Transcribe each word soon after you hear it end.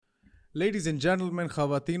Ladies and gentlemen,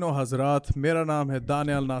 ख़वातीन और हज़रात, मेरा नाम है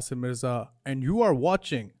Daniel Nasir Mirza and you are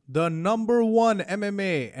watching the number one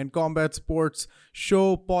MMA and combat sports show,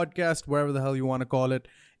 podcast, wherever the hell you want to call it,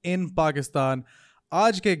 in Pakistan.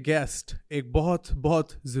 आज के guest एक बहुत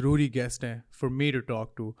बहुत ज़रूरी गेस्ट हैं for me to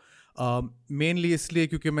talk to. Mainly इसलिए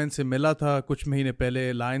क्योंकि मैं इनसे मिला था कुछ महीने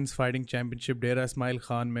पहले लायंस फाइटिंग चैम्पियनशिप डेरा इस्माइल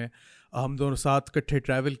ख़ान में. हम दोनों साथ इकट्ठे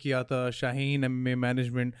ट्रैवल किया था. शाहीन एमएमए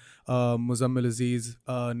मैनेजमेंट, मुज़म्मिल अज़ीज़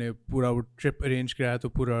ने पूरा वो ट्रिप अरेंज कराया, तो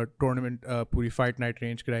पूरा टूर्नामेंट पूरी फाइट नाइट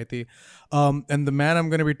अरेंज कराई थी. And the man I am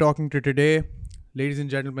gonna be talking to today, ladies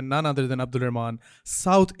and gentlemen, none other than Abdul Rahman,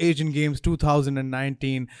 South Asian Games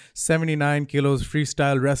 2019, 79 kilos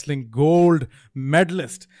freestyle wrestling gold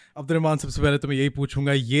medalist. Abdul Rahman, सबसे पहले तो मैं यही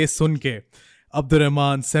पूछूंगा, ये सुन के Abdul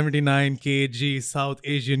Rahman 79 kg south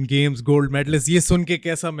Asian Games gold medallist, ये सुन के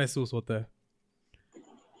कैसा महसूस होता है?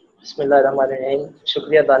 बिस्मिल्लाहिर्रहमानिर्रहीम।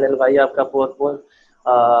 शुक्रिया दानियल भाई, आपका बहुत बहुत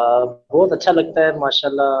बहुत अच्छा लगता है।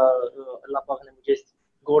 माशाल्लाह, अल्लाह पाक ने मुझे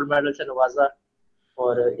गोल्ड मेडल से नवाजा,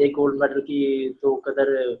 और एक गोल्ड मेडल की तो कदर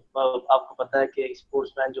आपको पता है कि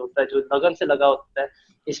स्पोर्ट्समैन जो होता है, जो लगन से लगा होता है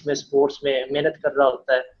इसमें, स्पोर्ट्स में मेहनत कर रहा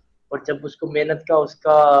होता है, और जब उसको मेहनत का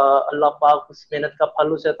उसका अल्लाह पाक उस मेहनत का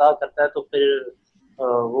फल उसे अता करता है, तो फिर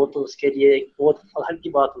वो तो उसके लिए एक बहुत फख्र की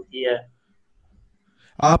बात होती है।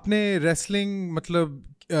 आपने रेसलिंग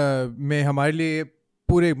मतलब में हमारे लिए,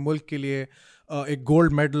 पूरे मुल्क के लिए एक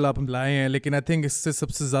गोल्ड मेडल आप लाए हैं, लेकिन आई थिंक इससे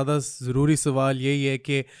सबसे ज़्यादा ज़रूरी सवाल यही है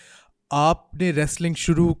कि आपने रेसलिंग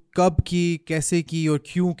शुरू कब की, कैसे की और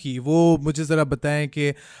क्यों की, वो मुझे ज़रा बताएं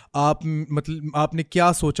कि आप मतलब आपने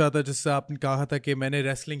क्या सोचा था जिससे आपने कहा था कि मैंने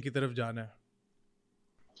रेसलिंग की तरफ जाना है?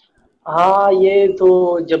 हाँ, ये तो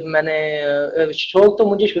जब मैंने शौक तो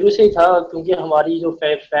मुझे शुरू से ही था, क्योंकि हमारी जो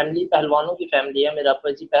फैमिली पहलवानों की फैमिली है। मेरे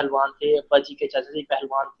अब्बा जी पहलवान थे, अब्बा जी के चाचा जी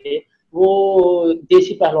पहलवान थे। वो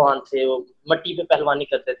देसी पहलवान थे, वो मट्टी पे पहलवानी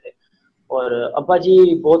करते थे। और अब्बा जी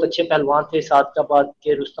बहुत अच्छे पहलवान थे। सादकाबाद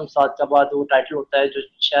के रुस्तम सादकाबाद वो टाइटल होता है, जो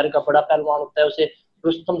शहर का बड़ा पहलवान होता है उसे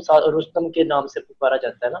रुस्तम के नाम से पुकारा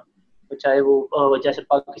जाता है ना। तो चाहे वो जैसे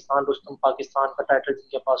पाकिस्तान, रुस्तम पाकिस्तान का टाइटल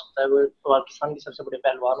जिनके पास होता है, वो पाकिस्तान के सबसे बड़े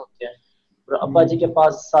पहलवान होते हैं। और अब्बा जी के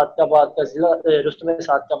पास सादकाबाद का जिला रुस्तम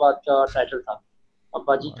सादकाबाद का टाइटल था।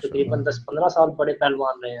 अब्बा जी तकरीबन माशाल्लाह। 10-15 साल बड़े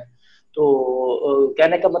पहलवान रहे हैं। तो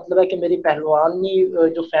कहने का मतलब है कि मेरी पहलवानी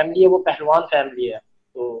जो फैमिली है वो पहलवान फैमिली है।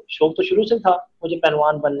 तो शौक तो शुरू से था मुझे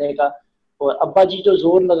पहलवान बनने का। और अब्बा जी जो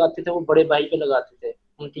जोर लगाते थे वो बड़े भाई पे लगाते थे।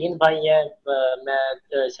 हम 3 भाई हैं,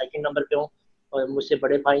 मैं सेकंड नंबर पे हूँ, और मुझसे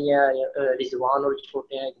बड़े भाई हैं रिजवान, और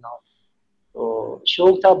छोटे हैं इकनाम। तो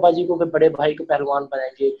शौक था अब्बा जी को कि बड़े भाई को पहलवान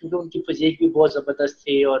बनाएंगे, क्योंकि उनकी फिजिक भी बहुत जबरदस्त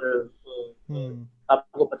थी। और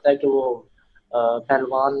आपको पता है कि वो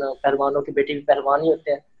पहलवानों के बेटे भी पहलवान ही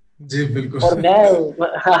होते हैं। जी बिल्कुल। और मैं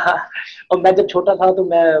और मैं जब छोटा था तो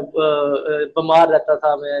मैं बीमार रहता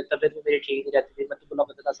था, मैं तबीयत भी मेरी ठीक नहीं रहती थी, मैं दुबला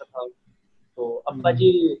पतला सा था। तो अब्बा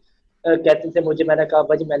जी कहते थे मुझे, मैंने कहा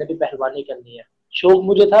अब्बा जी मैंने भी पहलवानी करनी है। शौक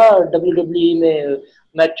मुझे था डब्ल्यू में।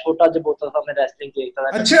 मैं छोटा जब होता था मैं रेसलिंग देखता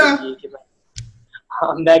था अच्छा। डब्ल्यू कि मैं,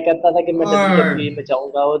 हाँ, मैं कहता था कि मैं डब्ल्यू में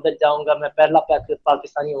जाऊंगा, उधर जाऊंगा, मैं पहला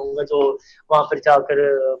पाकिस्तानी होऊंगा जो वहां पर जाकर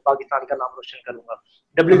पाकिस्तान का नाम रोशन करूंगा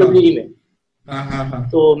डब्ल्यू में। हाँ हाँ हाँ।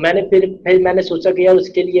 तो मैंने फिर मैंने सोचा कि यार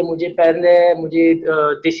उसके लिए मुझे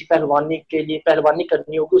देसी पहलवानी के लिए पहलवानी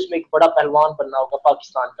करनी होगी, उसमें एक बड़ा पहलवान बनना होगा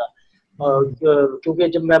पाकिस्तान का। क्योंकि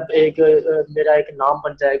जब मैं मेरा एक नाम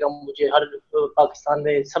बन जाएगा, मुझे हर पाकिस्तान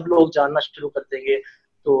में सब लोग जानना शुरू कर देंगे,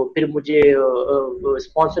 तो फिर मुझे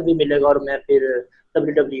स्पॉन्सर भी मिलेगा, और मैं फिर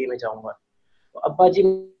डब्ल्यू में जाऊंगा। तो अब्बा जी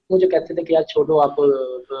मुझे कहते थे कि यार छोड़ो, आप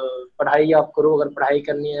पढ़ाई आप करो, अगर पढ़ाई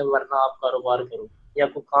करनी है, वरना आप कारोबार करो या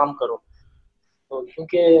कोई काम करो। तो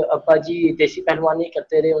क्योंकि अब्बा जी देसी पहलवानी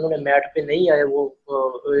करते रहे, उन्होंने मैट पे नहीं आए, वो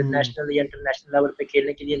नेशनल या इंटरनेशनल लेवल पे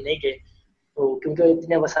खेलने के लिए नहीं गए। तो क्योंकि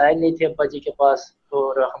इतने वसाइल नहीं थे अब्बा जी के पास,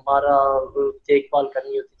 और हमारा देखभाल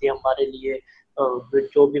करनी होती थी हमारे लिए,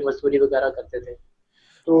 जो भी मजदूरी वगैरह करते थे।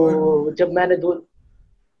 और तो जब मैंने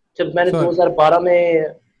सॉरी। 2012 में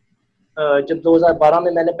जब 2012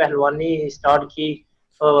 में मैंने पहलवानी स्टार्ट की,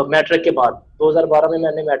 मैट्रिक के बाद 2012 में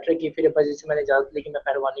मैंने मैट्रिक की, फिर अब्बा जी से मैंने इजाज़त ली कि मैं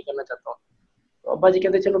पहलवानी करना चाहता हूँ। तो अब्बा जी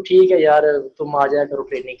कहते चलो ठीक है यार, तुम आ जाया करो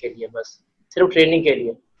ट्रेनिंग के लिए, बस सिर्फ ट्रेनिंग के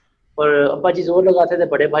लिए। और अब्बा जी जोर लगाते थे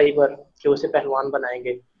बड़े भाई पर कि उसे पहलवान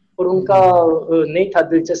बनाएंगे, और उनका नहीं था,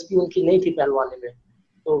 दिलचस्पी उनकी नहीं थी पहलवानी में।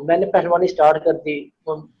 तो मैंने पहलवानी स्टार्ट कर दी।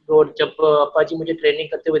 और जब अब्बा जी मुझे ट्रेनिंग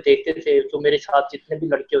करते हुए देखते थे, तो मेरे साथ जितने भी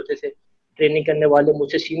लड़के होते थे ट्रेनिंग करने वाले,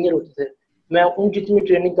 मुझसे सीनियर होते थे, मैं उन जितनी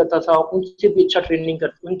ट्रेनिंग करता था उनसे भी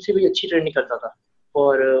अच्छी ट्रेनिंग करता था,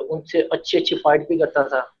 और उनसे अच्छी अच्छी फाइट भी करता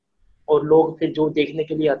था। और लोग फिर जो देखने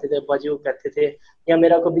के लिए आते थे अब्बा जी वो कहते थे, या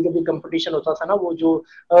मेरा कभी कभी कंपटीशन होता था ना, वो जो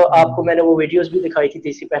आपको मैंने वो वीडियोस भी दिखाई थी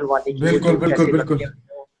देसी पहलवानी की, वो बिल्कुल जो बिल्कुल कैसे बिल्कुल। लड़ते हैं।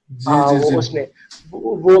 जी हाँ जी वो जी। उसमें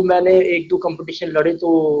वो मैंने एक दो कंपटीशन लड़े तो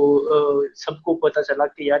सबको पता चला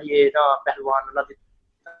कि यार ये ना पहलवान अल्लाह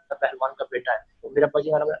पहलवान का बेटा है। तो मेरा अब्बा जी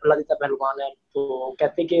हमारा अल्लाह दीता पहलवान है, तो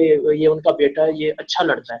कहते कि ये उनका बेटा है, ये अच्छा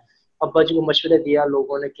लड़ता है। अब्बा जी को मशवरे दिया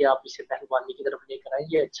लोगों ने कि आप इसे पहलवानी की तरफ लेकर आए,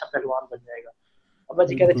 ये अच्छा पहलवान बन जाएगा। अब्बा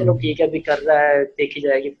जी कहते बिल्कुल। चलो ठीक है, अभी कर रहा है, देखी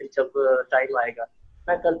जाएगी फिर जब टाइम आएगा।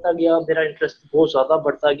 मैं करता गया, मेरा इंटरेस्ट बहुत ज्यादा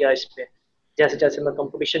बढ़ता गया इसमें। जैसे जैसे मैं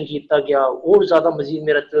कंपटीशन जीतता गया और ज्यादा मजीद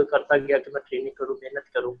मेरा दिल करता गया कि मैं ट्रेनिंग करूँ, मेहनत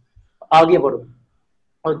करूँ, आगे बढ़ूँ।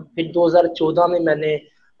 और फिर 2014 में मैंने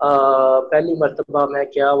पहली मर्तबा मैं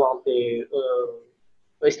गया वहाँ पे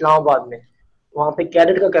इस्लामाबाद में। वहाँ पे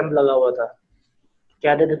कैडेट का कैंप लगा हुआ था,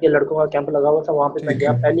 कैडेट के लड़कों का कैंप लगा हुआ था, वहाँ पे मैं ठीक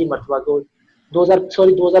गया है। पहली मर्तबा। तो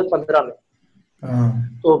 2015 में। हाँ।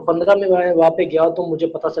 तो 15 में मैं वहाँ पे गया तो मुझे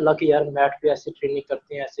पता चला कि यार मैट पे ऐसे ट्रेनिंग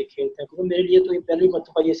करते हैं, ऐसे खेलते हैं, क्योंकि मेरे लिए तो ये पहली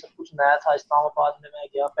मर्तबा ये सब कुछ नया था। इस्लामाबाद में मैं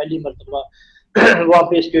गया पहली मर्तबा वहाँ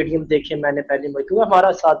पे स्टेडियम देखे मैंने पहली मर्तबा, क्योंकि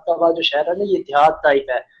हमारा सादकाबाद जो शहर है ना, ये देहात टाइप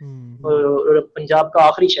है और पंजाब का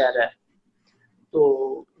आखिरी शहर है।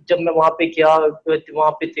 तो जब मैं वहाँ पे गया,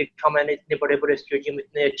 वहाँ पे देखा मैंने इतने बड़े बड़े स्टेडियम,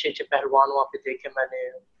 इतने अच्छे अच्छे पहलवान वहाँ पे देखे मैंने,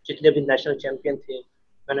 जितने भी नेशनल चैंपियन थे।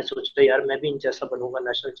 मैंने सोचा यार मैं भी इन जैसा बनूंगा,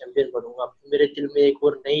 नेशनल चैंपियन बनूंगा। मेरे दिल में एक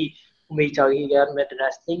और नई उम्मीद जागी कि यार मैं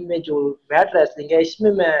रेसलिंग में, जो मैट रेसलिंग है,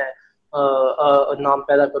 इसमें मैं नाम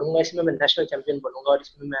पैदा करूंगा, इसमें मैं नेशनल चैंपियन बनूंगा, और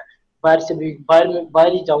इसमें मैं बाहर से भी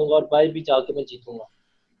बाहर ही जाऊंगा और बाहर भी जाके मैं जीतूंगा।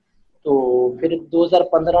 तो फिर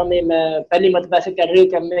 2015 में मैं पहली मतलब ऐसे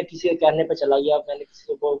कैडेट कैंप में किसी के कहने पे चला गया। मैंने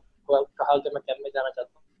किसी को कहा कि मैं कैंप में जाना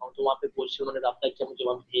चाहता हूँ, तो वहाँ पे कोच से उन्होंने रब्ता किया, मुझे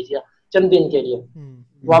वहाँ पे भेज दिया चंद दिन के लिए।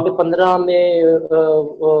 वहाँ पे 15 में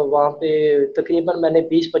वहाँ पे तकरीबन मैंने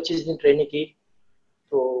 20-25 दिन ट्रेनिंग की।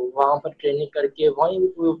 तो वहाँ पर ट्रेनिंग करके वहीं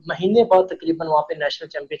महीने बाद तकरीबन वहाँ पे नेशनल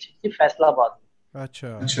चैंपियनशिप थी फैसलाबाद में। अच्छा।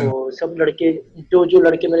 तो सब लड़के, जो जो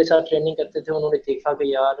लड़के मेरे साथ ट्रेनिंग करते थे, उन्होंने देखा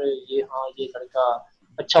कि यार ये, हाँ ये लड़का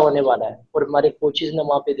अच्छा होने वाला है। और हमारे कोचेज ने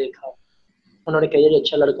वहाँ पे देखा, उन्होंने कहा ये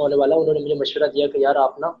अच्छा लड़का होने वाला है। उन्होंने मुझे मशवरा दिया कि यार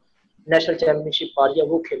आप ना नेशनल चैंपियनशिप पा लिया,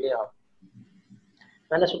 वो खेले आप।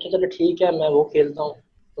 मैंने सोचा चलो ठीक है, मैं वो खेलता हूँ।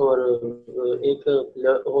 और एक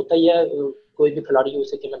होता ही है कोई भी खिलाड़ी हो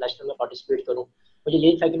सके मैं नेशनल में पार्टिसिपेट करूँ। मुझे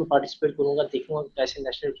यही था कि मैं पार्टिसिपेट करूंगा, देखूंगा कैसे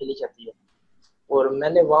नेशनल खेली जाती है। और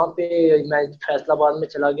मैंने वहाँ पे, मैं फैसलाबाद में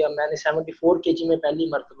चला गया। मैंने 74 kg में पहली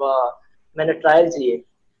मर्तबा मैंने ट्रायल्स दिए।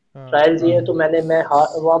 हाँ। ट्रायल्स दिए तो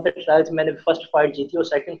वहाँ पे ट्रायल्स मैंने फर्स्ट फाइट जीती और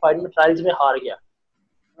सेकंड फाइट में ट्रायल्स में हार गया।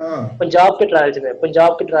 पंजाब के ट्रायल्स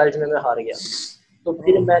में मैं हार गया। तो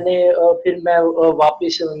फिर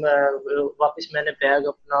वापस मैंने बैग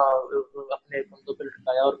अपना अपने कंधों पे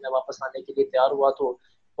लटकाया और मैं वापस आने के लिए तैयार हुआ। तो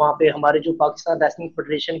वहाँ पे हमारे जो पाकिस्तान रेसलिंग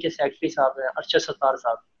फेडरेशन के सेक्रेटरी साहब हैं, अरशद सत्तार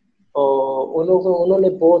साहब, तो उन्होंने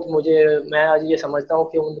बहुत मुझे, मैं आज ये समझता हूँ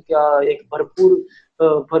कि उनका एक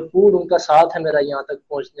भरपूर उनका साथ है मेरा यहाँ तक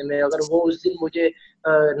पहुँचने में। अगर वो उस दिन मुझे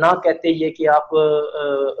ना कहते ये कि आप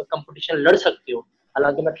कंपटीशन लड़ सकते हो,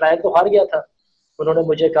 हालांकि मैं ट्रायल तो हार गया था। उन्होंने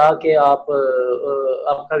मुझे कहा कि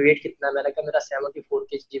आपका वेट कितना है। मैंने कहा मेरा 74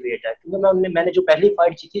 kg वेट है, क्योंकि मैंने जो पहली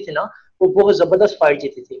फाइट जीती थी ना, वो बहुत जबरदस्त फाइट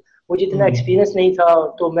जीती थी। मुझे इतना एक्सपीरियंस नहीं था,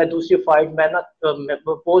 तो मैं दूसरी फाइट में ना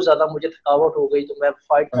बहुत ज्यादा मुझे थकावट हो गई। तो मैं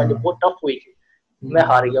फाइट पहले बहुत टफ हुई थी, मैं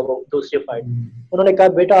हार गया वो दूसरी फाइट। उन्होंने कहा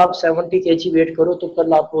बेटा आप 70 kg वेट करो तो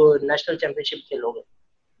कल आप नेशनल चैंपियनशिप खेलोगे।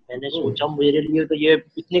 मैंने सोचा मेरे लिए तो ये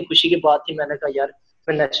इतनी खुशी की बात थी। मैंने कहा यार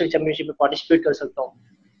मैं नेशनल चैंपियनशिप में पार्टिसिपेट कर सकता हूँ।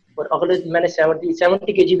 और अगले दिन मैंने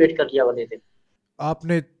 70 kg वेट कर लिया अगले दिन।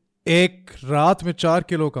 आपने एक रात में 4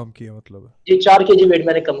 किलो कम किया मतलब? जी 4 kg वेट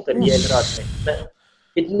मैंने कम कर लिया एक रात में।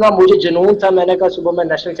 इतना मुझे जुनून था, मैंने कहा सुबह मैं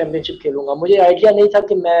नेशनल चैंपियनशिप खेलूंगा। मुझे आइडिया नहीं था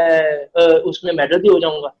कि मैं उसमें मेडल भी हो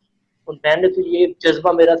जाऊंगा। और मैंने तो ये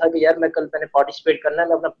जज्बा मेरा था कि यार मैं कल मैंने पार्टिसिपेट करना है,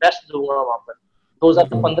 मैं अपना बेस्ट दूंगा वहां पर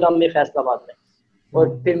 2015 में फैसलाबाद में। और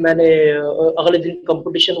फिर मैंने अगले दिन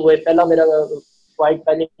कंपटीशन हुए। पहला मेरा फाइट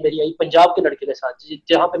पहले मेरी आई पंजाब के लड़के के साथ,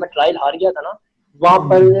 जहाँ पे मैं ट्रायल हार गया था ना, वहां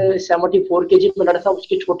पर 74 kg में लड़ा था।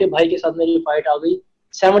 उसके छोटे भाई के साथ मेरी फाइट आ गई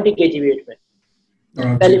 70 kg वेट में,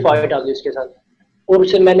 पहली फाइट आ गई उसके साथ। और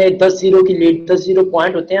उसे मैंने 10-0 की लीड, 10-0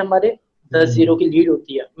 पॉइंट होते हैं हमारे, 10-0 की लीड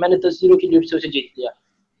होती है, मैंने 10-0 की लीड से उसे जीत लिया।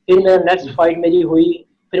 फिर मेरा नेक्स्ट फाइट मेरी हुई,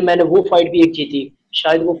 फिर मैंने वो फाइट भी एक जीती।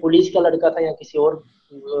 शायद वो पुलिस का लड़का था या किसी और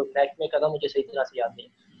महकमे का था, मुझे सही तरह से याद नहीं।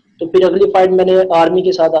 तो फिर अगली फाइट मैंने आर्मी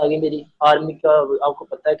के साथ आ गई मेरी। आर्मी का आपको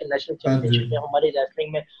पता है कि नेशनल चैंपियनशिप में हमारे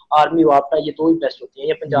रेसलिंग में आर्मी वापटा ये दो ही बेस्ट होती है।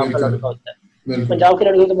 ये पंजाब का लड़का होता है, पंजाब के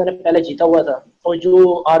लड़के तो मैंने पहले जीता हुआ था। और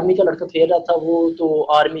जो आर्मी का लड़का खेल रहा था वो तो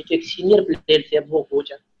आर्मी के एक सीनियर प्लेयर थे, अब वो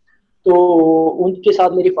कोच है। तो उनके साथ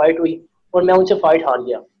मेरी फाइट हुई और मैं उनसे फाइट हार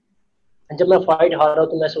गया। जब मैं फाइट हारा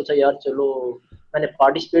तो मैं सोचा यार चलो मैंने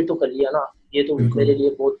पार्टिसिपेट तो कर लिया ना, ये तो बिल्कुल। मेरे लिए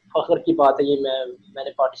बहुत फख्र की बात है, ये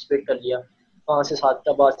मैंने पार्टिसिपेट कर लिया। वहाँ से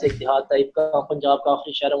सादकाबाद से एक देहात टाइप का पंजाब का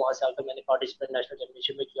आखिरी शहर है, वहाँ से आकर मैंने पार्टिसिपेट नेशनल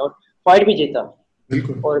चैंपियनशिप में किया और फाइट भी जीता।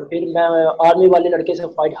 बिल्कुल। और फिर मैं आर्मी वाले लड़के से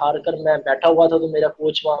फाइट हार कर मैं बैठा हुआ था, तो मेरा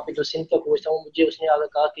कोच वहाँ पे जो सिंध का कोच था वो मुझे उसने आकर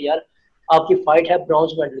कहा कि यार आपकी फाइट है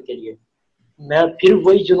ब्रॉन्ज मेडल के लिए। मैं फिर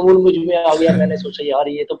वही जुनून मुझ में आ गया, मैंने सोचा यार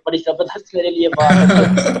ये तो बड़ी जबरदस्त मेरे लिए बात है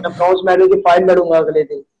कि मैं ब्रॉन्ज मेडल की फाइट लड़ूंगा अगले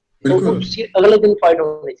दिन। तो बिल्कुल। उसकी अगले दिन फाइट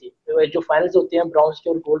होनी थी, तो जो फाइनल्स होते हैं ब्रॉन्ज के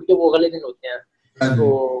और गोल्ड के वो अगले दिन होते हैं। हाँ जी।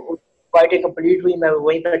 तो फाइटें कंप्लीट हुई, मैं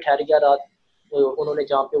वहीं पर ठहर गया रात। तो उन्होंने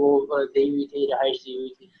जहाँ पे वो दी हुई थी, रिहाइश दी हुई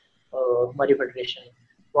थी हमारी फेडरेशन ने,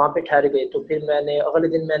 वहाँ पे ठहर गए। तो फिर मैंने अगले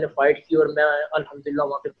दिन मैंने फाइट की और मैं अल्हम्दुलिल्लाह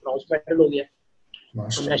वहाँ पे ब्रॉन्ज मेडल हो गया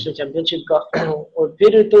माशाल्लाह। नेशनल चैंपियनशिप का। और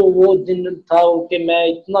फिर तो वो दिन था कि मैं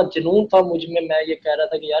इतना जुनून था मुझ में, मैं ये कह रहा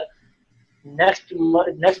था कि यार नेक्स्ट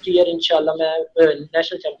नेक्स्ट ईयर इंशाल्लाह मैं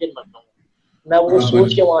नेशनल चैंपियन बन जाऊंगा। मैं वो हाँ सोच के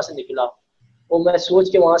बिल्कुल। वहां से निकला, वो मैं सोच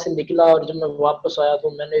के वहां से निकला। और जब मैं वापस आया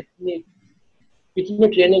तो मैंने इतनी इतनी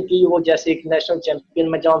ट्रेनिंग की, वो जैसे एक नेशनल चैंपियन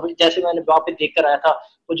मैं जहाँ जैसे मैंने वहाँ पे देख कर आया था,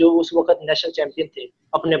 वो जो उस वक्त नेशनल चैंपियन थे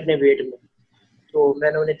अपने अपने वेट में। तो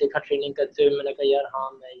मैंने उन्हें देखा ट्रेनिंग करते हुए, मैंने कहा यार हाँ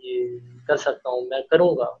मैं ये कर सकता हूँ, मैं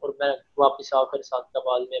करूँगा। और मैं वापस आकर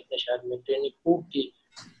सादकाबाद में अपने शहर में ट्रेनिंग खूब की।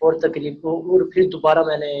 और तकरीबन और फिर दोबारा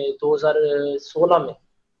मैंने 2016 में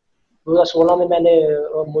 2016 में मैंने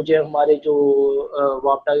मुझे हमारे जो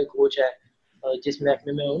वापटा के कोच है, जिस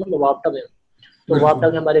महकमे में हूँ ना मैं वापटा में हूँ, तो वापटा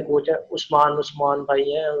बिल्कुल। के हमारे कोच है उस्मान उस्मान भाई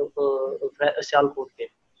हैं सियालकोट के।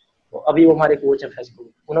 तो अभी वो हमारे कोच हैं फैसलो।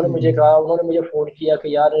 उन्होंने मुझे कहा, उन्होंने मुझे फोन किया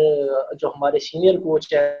कि यार जो हमारे सीनियर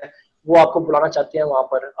कोच है वो आपको बुलाना चाहते हैं वहाँ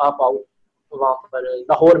पर, आप आओ। वहाँ पर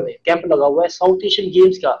लाहौर में कैंप लगा हुआ है साउथ एशियन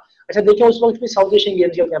गेम्स का। अच्छा देखिए उस वक्त भी साउथ एशियन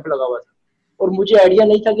गेम्स का कैंप लगा हुआ था, और मुझे आइडिया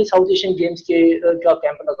नहीं था कि साउथ एशियन गेम्स के का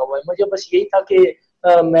कैंप लगा हुआ है। मुझे बस यही था कि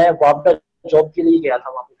मैं वापडा जॉब के लिए गया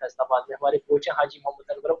था वहाँ पे फैसलाबाद में। हमारे कोच हैं हाजी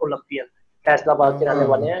मोहम्मद अनवर, ओलंपियन, फैसलाबाद के रहने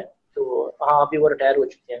वाले हाँ। हैं। तो हाँ अभी वो रिटायर हो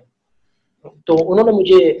चुके हैं। तो उन्होंने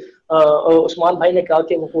मुझे उस्मान भाई ने कहा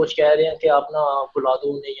कि वो कोच कह रहे हैं कि आप ना बुला दो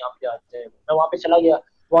उन्हें यहाँ पे आते हैं। मैं वहाँ पे चला गया।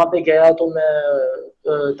 वहाँ पे गया तो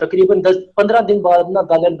मैं तकरीबन 10-15 दिन बाद ना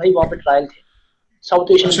दानियल भाई वहाँ पे ट्रायल थे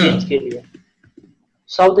साउथ एशियन अच्छा। गेम्स के लिए।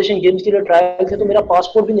 साउथ एशियन गेम्स के लिए ट्रायल थे, तो मेरा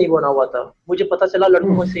पासपोर्ट भी नहीं बना हुआ था। मुझे पता चला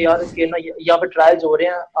लड़कों ओह, को से यार कि ना यहाँ पे ट्रायल्स हो रहे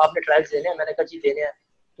हैं, आपने ट्रायल्स देने हैं। मैंने कहा जी देने हैं।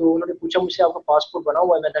 तो उन्होंने पूछा मुझसे आपका पासपोर्ट बना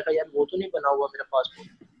हुआ है? मैंने कहा यार वो तो नहीं बना हुआ मेरा पासपोर्ट।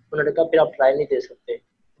 उन्होंने कहा फिर आप ट्रायल नहीं दे सकते।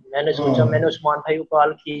 मैंने सोचा, हाँ। मैंने उस्मान भाई को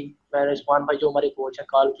कॉल की, मैंने उस्मान भाई जो हमारे कोच हैं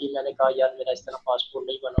कॉल की, मैंने कहा यार मेरा इस तरह पासपोर्ट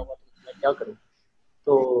नहीं बना हुआ तो मैं क्या करूँ।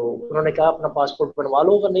 तो उन्होंने कहा अपना पासपोर्ट बनवा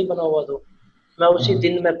लो अगर नहीं बना हुआ तो। मैं उसी हाँ।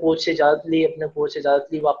 दिन मैं कोच से इजाजत ली, अपने कोच से इजाजत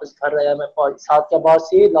ली, वापस घर आया। मैं सादकाबाद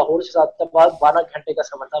से, लाहौर से सादकाबाद 12 घंटे का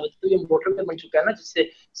सफर था। तो ये मोटर पे बन चुका है ना जिससे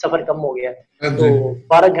सफर कम हो गया है। हाँ तो जी।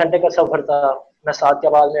 12 घंटे का सफर था। मैं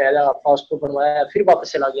सादकाबाद में आया, पासपोर्ट बनवाया, फिर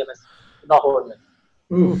वापस चला गया मैं लाहौर में।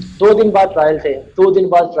 ओह। 2 दिन बाद ट्रायल थे, 2 दिन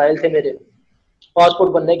बाद ट्रायल थे मेरे।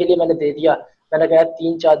 पासपोर्ट बनने के लिए मैंने दे दिया। मैंने कहा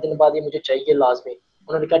 3-4 दिन बाद ये मुझे चाहिए लाजमी।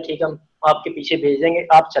 उन्होंने कहा ठीक है हम आपके पीछे भेज देंगे,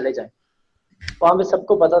 आप चले जाएं। वहाँ पे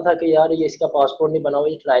सबको पता था कि यार ये इसका पासपोर्ट नहीं बना हुआ,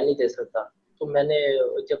 ये ट्रायल नहीं दे सकता। तो मैंने,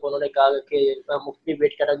 जब उन्होंने कहा कि मुख्तलिफ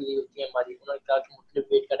वेट कैटेगरी होती है हमारी, उन्होंने कहा कि मुख्तलिफ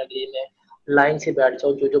वेट कैटेगरी में लाइन से बैठ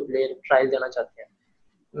जाओ जो जो प्लेयर ट्रायल देना चाहते हैं।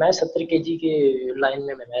 मैं 70 kg के लाइन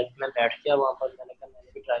में मैं बैठ गया वहाँ पर। मैंने कहा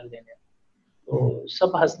मैंने भी ट्रायल देने हैं। ओह, तो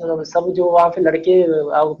सब हंसने, सब जो वहाँ पे लड़के,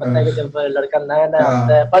 आपको पता है कि हाँ। जब लड़का नया नया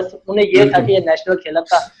आता है, हाँ, बस उन्हें ये था कि ये बिल्कुल। नेशनल खेला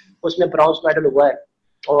था, उसमें ब्रॉन्ज मेडल हुआ है।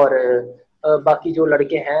 और बाकी जो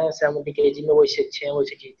लड़के हैं 70 kg में वो इससे अच्छे हैं, वो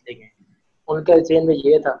इसे जीत लेंगे। उनके जेहन में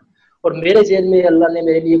ये था। और मेरे जेहन में अल्लाह ने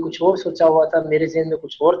मेरे लिए कुछ और सोचा हुआ था, मेरे जेहन में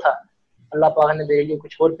कुछ और था। अल्लाह पाक ने मेरे लिए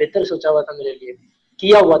कुछ और बेहतर सोचा हुआ था, मेरे लिए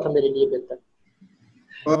किया हुआ था मेरे लिए बेहतर।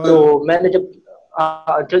 तो और मैंने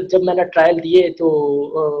जब मैंने ट्रायल दिए तो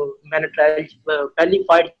मैंने ट्रायल पहली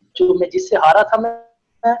फाइट जो मैं जिससे हारा था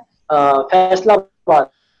मैं फैसलाबाद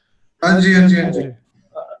हाँ जी, हाँ जी, हाँ जी।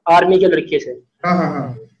 आर्मी के लड़के से। हाँ, हाँ,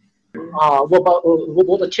 हाँ। हाँ हाँ वो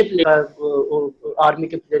बहुत अच्छे प्लेयर, आर्मी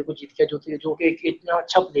के प्लेयर को जीत गया, जो कि एक इतना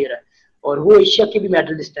अच्छा प्लेयर है। और वो एशिया के भी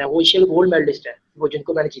मेडलिस्ट हैं, वो एशिया के गोल्ड मेडलिस्ट हैं, वो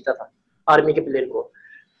जिनको मैंने जीता था आर्मी के प्लेयर को।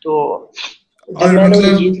 तो जब और मैंने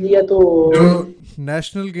उन्हें जीत मतलब लिया तो जो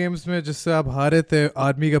नेशनल गेम्स में जिससे आप हारे थे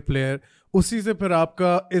आर्मी का प्लेयर, उसी से फिर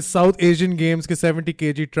आपका इस साउथ एशियन गेम्स के 70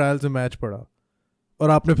 kg ट्रायल से मैच पड़ा और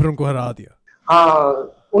आपने फिर उनको हरा दिया। हाँ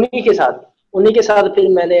उन्हीं के साथ फिर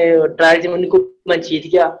मैंने ट्रायल जब उनको मैं जीत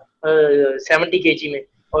गया 70 kg में।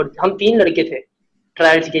 और हम 3 लड़के थे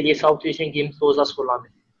ट्रायल्स के लिए साउथ एशियन गेम्स 2016 में।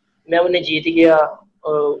 मैं उन्हें जीत गया,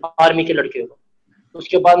 आर्मी के लड़के को।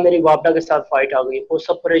 उसके बाद मेरी वापडा के साथ फाइट आ गई। वो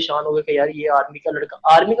सब परेशान हो गए कि यार ये आर्मी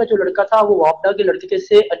का जो लड़का था वो वापडा के लड़के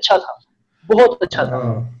से अच्छा था, बहुत अच्छा था।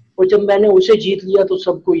 हाँ। और जब मैंने उसे जीत लिया तो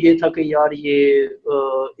सबको ये था कि यार ये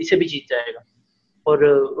इसे भी जीत जाएगा। और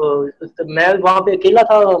तो मैं वहां पे अकेला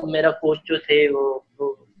था, मेरा कोच जो थे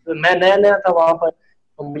मैं नया नया था वहां पर,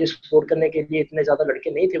 तो मुझे सपोर्ट करने के लिए इतने ज्यादा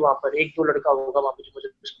लड़के नहीं थे वहां पर, एक दो लड़का होगा वहां पे जो मुझे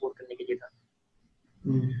सपोर्ट करने के लिए था।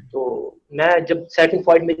 तो मैं जब सेकंड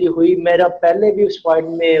फाइट मेरी हुई, मेरा पहले भी उस फाइट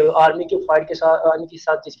में आर्मी के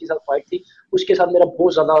साथ जिसके साथ फाइट थी उसके साथ मेरा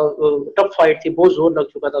बहुत ज्यादा टफ फाइट थी, बहुत जोर लग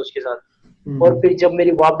चुका था उसके साथ। और फिर जब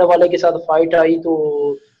मेरी वापडा वाले के साथ फाइट आई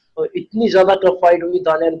तो इतनी ज्यादा टफ फाइट हुई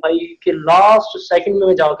दानियल भाई कि लास्ट सेकंड में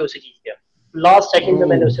मैं जाके उसे जीत गया। लास्ट सेकंड में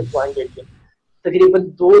मैंने उससे पॉइंट ले लिया, तकरीबन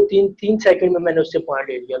 2-3 सेकंड में मैंने उससे पॉइंट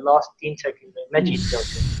ले लिया, लास्ट 3 सेकंड में मैं जीत गया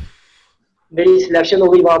उसे। मेरी सिलेक्शन हो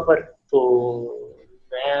गई वहां पर। तो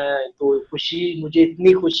मैं तो मुझे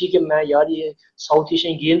इतनी खुशी कि मैं यार ये साउथ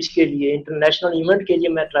एशियन गेम्स के लिए, इंटरनेशनल इवेंट के लिए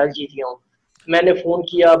मैं ट्रायल जीत गया हूँ। मैंने फोन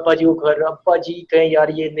किया अब्बा जी को घर, अब्बा जी कहें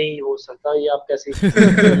यार ये नहीं हो सकता, ये आप कैसे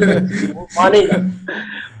वो माने ना,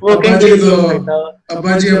 वो अब्बा कहें जी ये तो नहीं हो सकता।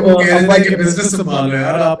 अब्बा जी आपको कह रहे अब्बा थे जी, कि बिजनेस संभालो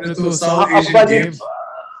यार, आपने तो साउथ अब्बा एशियन जी, गेम्स।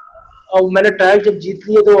 और मैंने ट्रायल जब जीत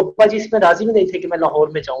लिए तो अब्बा जी इसमें राजी भी नहीं थे कि मैं लाहौर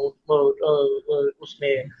में जाऊं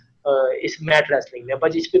उसमें इस मैट रेसलिंग में, अब्बा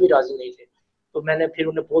जी इस पे भी राजी नहीं थे। तो मैंने फिर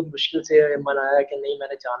उन्हें बहुत मुश्किल से मनाया कि नहीं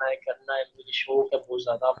मैंने जाना है, करना है, मुझे शौक है बहुत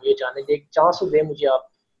ज्यादा, मुझे जाने दे, एक चांस तो दे मुझे आप।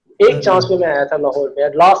 हाँ एक जी। चांस पे मैं आया था लाहौर में,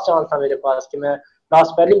 लास्ट चांस था मेरे पास कि मैं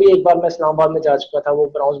लास्ट, पहले भी एक बार मैं इस्लामाबाद में जा चुका था, वो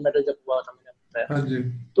ब्रॉन्ज मेडल जब हुआ था मैंने बताया। हाँ जी।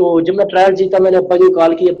 तो जब मैं ट्रायल जीता मैंने अब्बा जी को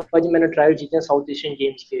कॉल किया, अब्बा जी मैंने ट्रायल जीते हैं साउथ एशियन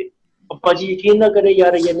गेम्स के। अब्बा जी यकीन ना करे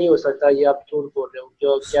यार ये नहीं हो सकता, ये आप झूठ बोल रहे हो,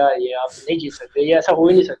 जो क्या है ये, आप नहीं जीत सकते, ये ऐसा हो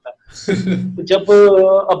ही नहीं सकता। तो जब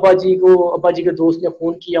अब्बा जी के दोस्त ने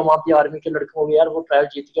फोन किया वहाँ पे आर्मी के लड़कों को, यार वो ट्रायल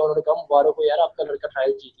जीत गया, उन्होंने कहा मुबारक हो यार आपका लड़का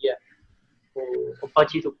ट्रायल जीत गया। तो अब्बा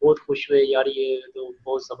जी तो बहुत खुश हुए, यार ये तो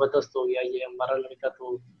बहुत जबरदस्त हो गया, ये हमारा लड़का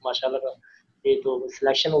तो माशाल्लाह, ये तो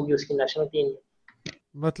सिलेक्शन होगी उसकी नेशनल टीम में।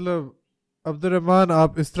 मतलब अब्दुर्रहमान,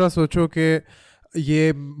 आप इस तरह सोचो कि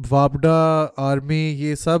ये वापडा, आर्मी,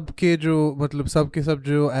 ये सब के जो मतलब सब के सब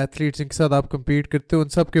जो एथलीट्स जिनके साथ आप compete करते हो उन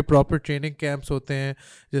सब के प्रॉपर ट्रेनिंग कैंप्स होते हैं,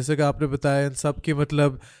 जैसे कि आपने बताया इन सब के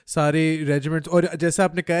मतलब सारे रेजिमेंट्स। और जैसे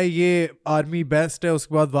आपने कहा ये आर्मी बेस्ट है,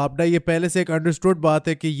 उसके बाद वापडा, ये पहले से एक अंडरस्टूड बात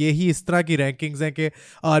है कि यही इस तरह की रैंकिंग्स हैं कि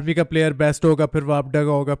आर्मी का प्लेयर बेस्ट होगा, फिर वापडा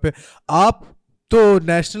का होगा, फिर आप तो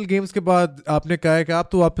नेशनल गेम्स के बाद आपने कहा है कि आप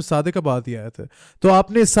तो वापस सादिकाबाद ही आए थे, तो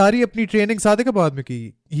आपने सारी अपनी ट्रेनिंग सादिकाबाद में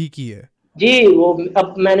की है। जी वो,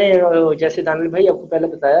 अब मैंने जैसे दानिल भाई आपको पहले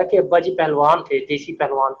बताया कि अब्बा जी पहलवान थे, देसी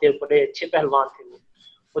पहलवान थे, बड़े अच्छे पहलवान थे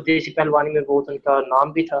वो देसी पहलवानी में बहुत उनका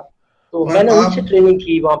नाम भी था। तो और मैंने उनसे आप ट्रेनिंग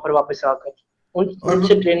की वहां पर वापस आकर, और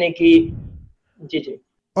उनसे ट्रेनिंग की। जी जी।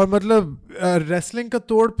 और मतलब रेसलिंग का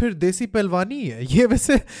तोड़ फिर देसी पहलवानी है ये।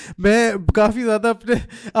 वैसे मैं काफ़ी ज़्यादा अपने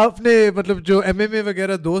अपने मतलब जो एमएमए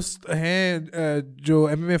वगैरह दोस्त हैं जो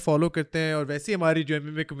एमएमए फॉलो करते हैं, और वैसे ही हमारी जो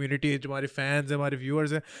एमएमए कम्युनिटी है, जो हमारे फैंस हैं, हमारे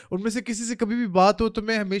व्यूअर्स हैं, उनमें से किसी से कभी भी बात हो तो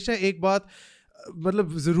मैं हमेशा एक बात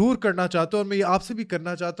मतलब ज़रूर करना चाहता हूँ, और मैं ये आपसे भी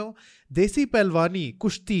करना चाहता हूँ। देसी पहलवानी,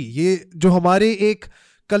 कुश्ती, ये जो हमारे एक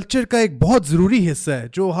कल्चर का एक बहुत ज़रूरी हिस्सा है,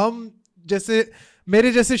 जो हम जैसे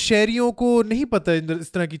मेरे जैसे शहरियों को नहीं पता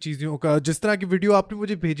इस तरह की चीज़ों का। जिस तरह की वीडियो आपने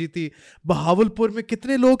मुझे भेजी थी, बहावलपुर में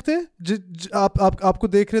कितने लोग थे आपको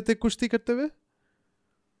देख रहे थे कुश्ती करते हुए?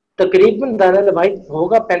 तकरीबन दानिल भाई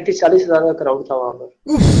होगा 35-40 हजार का क्राउड था वहां पर।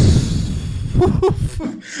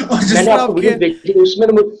 और जिस मैंने तरह आपको वीडियो आपके भेजी थी उसमें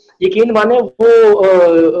तो यकीन माने वो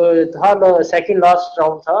था सेकंड लास्ट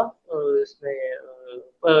राउंड था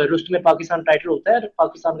इसमें रुस्त में पाकिस्तान टाइटल होता है,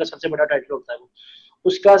 पाकिस्तान का सबसे बड़ा टाइटल होता है वो,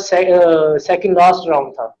 उसका सेकंड लास्ट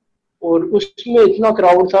राउंड था। और उसमें इतना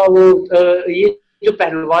क्राउड था वो ये जो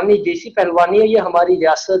पहलवानी, देसी पहलवानी है, ये हमारी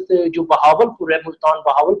रियासत जो बहावलपुर है, मुल्तान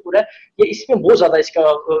बहावलपुर है, ये इसमें बहुत ज्यादा इसका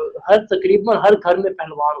हर तकरीबन हर घर में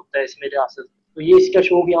पहलवान होता है इसमें रियासत। तो ये इसका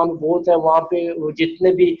शौक यहाँ पे बहुत है, वहाँ पे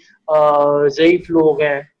जितने भी ज़ईफ लोग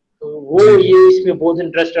हैं तो वो जी ये इसमें बहुत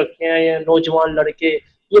इंटरेस्ट रखते हैं, ये नौजवान लड़के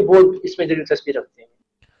ये बहुत इसमें दिलचस्पी रखते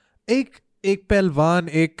हैं। एक एक पहलवान,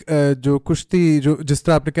 एक जो कुश्ती, जो जिस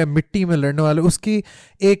तरह आपने कहा मिट्टी में लड़ने वाले, उसकी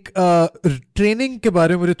एक ट्रेनिंग के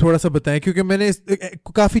बारे में मुझे थोड़ा सा बताएं, क्योंकि मैंने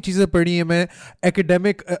काफ़ी चीज़ें पढ़ी हैं। मैं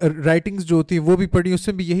एकेडमिक राइटिंग्स जो होती हैं वो भी पढ़ी,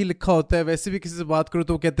 उसमें भी यही लिखा होता है। वैसे भी किसी से बात करो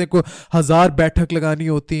तो वो कहते हैं को 1000 बैठक लगानी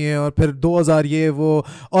होती हैं, और फिर 2000 ये वो,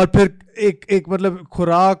 और फिर एक एक मतलब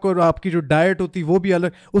खुराक और आपकी जो डाइट होती है वो भी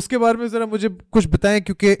अलग। उसके बारे में ज़रा मुझे कुछ बताएं,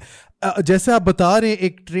 क्योंकि जैसे आप बता रहे हैं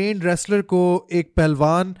एक ट्रेंड रेसलर को एक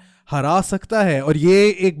पहलवान हरा सकता है, और ये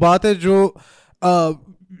एक बात है जो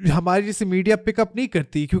हमारी जैसे मीडिया पिकअप नहीं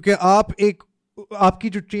करती, क्योंकि आप एक आपकी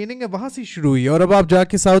जो ट्रेनिंग है वहां से शुरू हुई और अब आप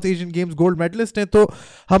जाके South Asian Games gold medalist हैं, तो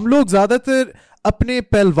हम लोग ज्यादातर अपने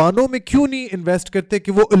पहलवानों में क्यों नहीं इन्वेस्ट करते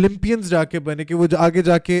कि वो ओलंपियंस जाके बने, कि वो आगे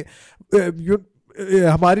जाके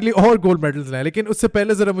हमारे लिए और गोल्ड मेडल्स लाए। लेकिन उससे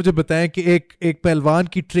पहले जरा मुझे बताएं कि एक पहलवान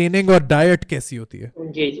की ट्रेनिंग और डाइट कैसी होती है।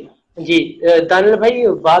 जी जी जी। दानियल भाई,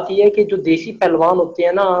 बात यह है कि जो देसी पहलवान होते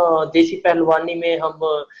हैं ना, देसी पहलवानी में हम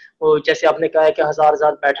जैसे आपने कहा है कि हजार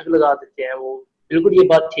हजार बैठक लगा देते हैं, वो बिल्कुल ये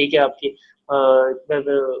बात ठीक है आपकी।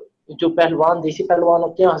 जो पहलवान देसी पहलवान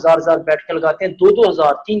होते हैं हजार हजार बैठकें लगाते हैं, दो दो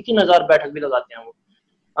हजार, तीन तीन हजार बैठक भी लगाते हैं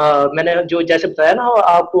वो। मैंने जो जैसे बताया ना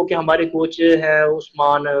आपको कि हमारे कोच हैं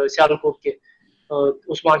उस्मान, सियालकोट के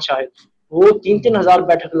उस्मान शाहिद, वो तीन तीन हजार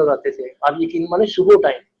बैठक लगाते थे। आप यकीन माने, सुबह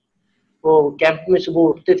टाइम वो कैंप में सुबह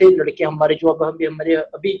उठते थे लड़के हमारे, जो अब अभी हमारे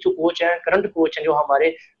अभी जो कोच हैं, करंट कोच हैं जो हमारे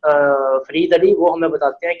फरीद अली, वो हमें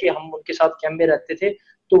बताते हैं कि हम उनके साथ कैंप में रहते थे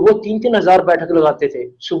तो वो तीन तीन हजार बैठक लगाते थे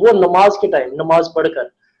सुबह नमाज के टाइम, नमाज पढ़कर।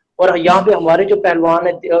 और यहाँ पे हमारे जो पहलवान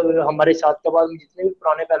है, हमारे साथ के बाद में जितने भी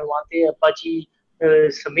पुराने पहलवान थे, अब्बा जी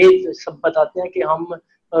समेत, सब बताते हैं कि हम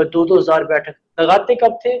दो दो हजार बैठक लगाते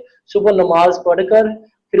कब थे, सुबह नमाज पढ़कर।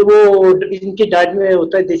 फिर वो इनकी डाइट में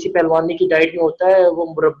होता है, देसी पहलवानी की डाइट में होता है, वो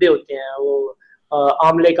मुरब्बे होते हैं, वो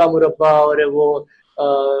आमले का मुरब्बा और वो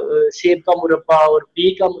सेब का मुरब्बा और बी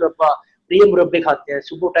का मुरब्बा, ये मुरब्बे खाते हैं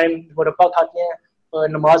सुबह टाइम, मुरब्बा खाते हैं,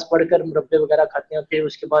 नमाज पढ़कर मुरब्बे वगैरह खाते हैं, फिर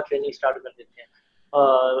उसके बाद ट्रेनिंग स्टार्ट कर देते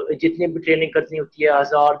हैं। जितनी भी ट्रेनिंग करनी होती है,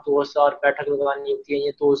 हजार दो हजार बैठक लगानी होती है,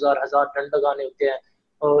 ये 2000 हजार टन लगाने होते हैं,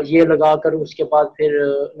 ये लगाकर उसके बाद फिर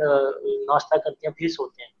नाश्ता करते हैं, फिर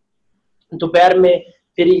सोते हैं। दोपहर में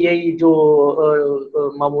फिर यही जो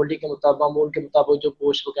मामूल के मुताबिक जो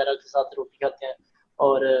गोश्त वगैरह के साथ रोटी खाते हैं।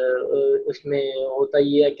 और उसमें होता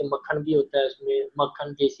ये है कि मक्खन भी होता है, उसमें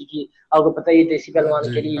मक्खन देसी घी, आपको पता है ये देसी हाँ पहलवान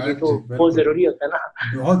के जी, लिए हाँ ये तो जी, बहुत बिल्कुल जरूरी होता है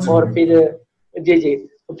ना। बहुत और जरूरी फिर होता है। जी जी,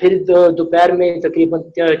 तो फिर दोपहर में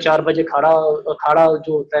तकरीबन 4 बजे खाड़ा, खाड़ा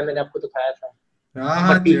जो होता है मैंने आपको दिखाया था, हाँ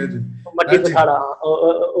हाँ मट्टी, जी, हाँ जी, मट्टी हाँ पे जी, खड़ा,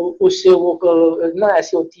 उससे वो ना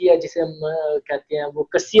ऐसी होती है जिसे हम कहते हैं, वो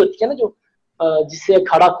कस्सी होती है ना जो जिससे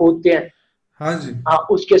खड़ा खोदते हैं। हाँ जी, हाँ,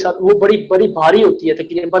 उसके साथ वो बड़ी बड़ी भारी होती है,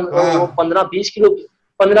 तकरीबन वो हाँ 15-20 किलो की,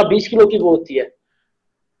 15-20 किलो की वो होती है।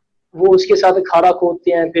 वो उसके साथ खाड़ा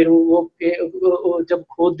खोदते हैं, फिर वो जब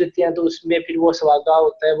खोद देते हैं तो उसमें फिर वो स्वागा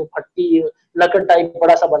होता है, वो फट्टी लकड़ टाइप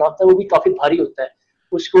बड़ा सा बना होता है, वो भी काफी भारी होता है।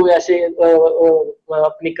 उसको ऐसे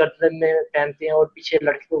अपनी गर्दन में पहनते हैं और पीछे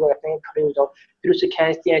लड़के को कहते हैं खड़े हो जाओ, फिर उसे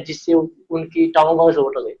खींचते हैं जिससे उनकी टांगों में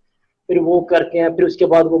जोर लगे। फिर वो करते हैं, फिर उसके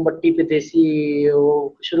बाद वो मट्टी पे देसी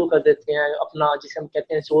वो शुरू कर देते हैं अपना, जिसे हम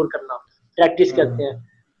कहते हैं जोर करना, प्रैक्टिस करते हैं।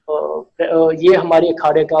 हाँ ये हमारे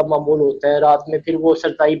अखाड़े का मामूल होता है। रात में फिर वो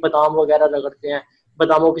सरताई बादाम वगैरह रगड़ते हैं,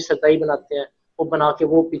 बादामों की सरताई बनाते हैं, वो बना के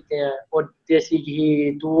वो पीते हैं, और देसी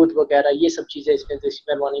घी दूध वगैरह ये सब चीजें इसमें देसी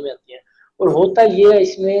पहलवानी में आती हैं। और होता ये है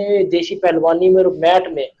इसमें देसी पहलवानी में और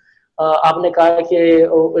मैट में, आपने कहा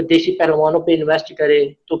कि देसी पहलवानों पे इन्वेस्ट करे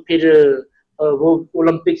तो फिर वो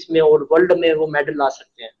ओलंपिक्स में और वर्ल्ड में वो मेडल ला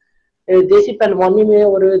सकते हैं। देसी पहलवानी में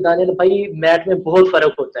और दानियल भाई मैट में बहुत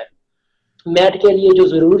फर्क होता है। मैट के लिए जो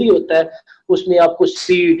जरूरी होता है उसमें आपको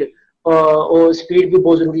स्पीड, और स्पीड भी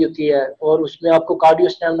बहुत जरूरी होती है, और उसमें आपको कार्डियो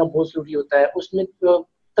स्टैमिना बहुत जरूरी होता है। उसमें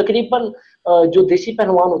तकरीबन जो देसी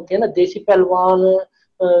पहलवान होते हैं ना, देसी पहलवान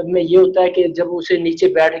में ये होता है कि जब उसे नीचे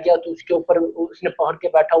बैठ गया तो उसके ऊपर उसने पकड़ के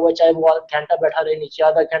बैठा हुआ है, चाहे वो घंटा बैठा रहे नीचे,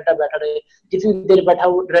 आधा घंटा बैठा रहे, जितनी देर बैठा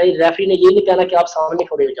रहे, रेफरी ने ये नहीं कहना कि आप सामने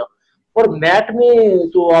खड़े हो जाओ। और मैट में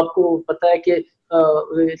तो आपको पता है कि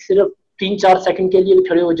सिर्फ 3-4 सेकंड के लिए भी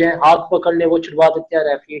खड़े हो जाएं, हाथ पकड़ ले, वो छुड़वा देते हैं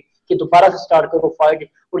रेफरी कि दोबारा से स्टार्ट करो फाइट।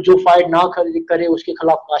 और जो फाइट ना करे उसके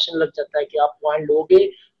खिलाफ काशन लग जाता है कि आप पॉइंट लोगे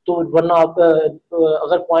तो, वरना आप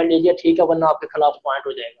अगर पॉइंट ले लिया ठीक है, वरना आपके खिलाफ पॉइंट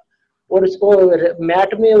हो जाएगा। और इसको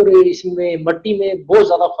मैट में और इसमें मट्टी में बहुत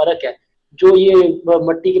ज्यादा फर्क है। जो ये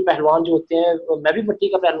मट्टी के पहलवान जो होते हैं, मैं भी मट्टी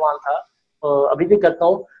का पहलवान था, अभी भी करता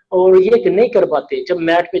हूँ, और ये नहीं कर पाते जब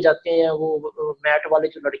मैट पे जाते हैं। वो मैट वाले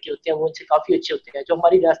जो लड़के होते हैं वो इनसे काफी अच्छे होते हैं। जो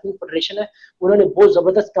हमारी रेसलिंग फेडरेशन है, उन्होंने बहुत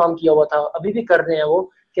जबरदस्त काम किया हुआ था, अभी भी कर रहे हैं वो,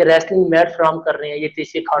 कि रेसलिंग मैट फ्राहम कर रहे हैं, ये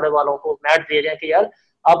देसी अखाड़े वालों को मैट दे रहे हैं कि यार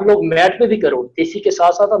आप लोग मैट पे भी करो, देसी के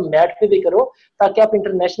साथ साथ आप मैट पे भी करो, ताकि आप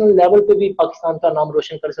इंटरनेशनल लेवल पे भी पाकिस्तान का नाम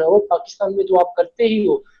रोशन कर सको। पाकिस्तान में तो आप करते ही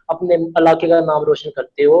हो, अपने इलाके का नाम रोशन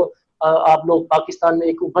करते हो। आप लोग पाकिस्तान में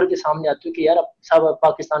एक उभर के सामने आते हो कि यार सब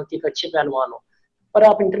पाकिस्तान के एक अच्छे पहलवान हो, पर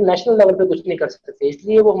आप इंटरनेशनल लेवल पे कुछ नहीं कर सकते।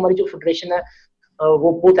 इसलिए वो हमारी जो फेडरेशन है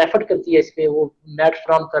वो बहुत एफर्ट करती है इस पे, वो मैट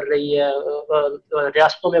फ्राहम कर रही है,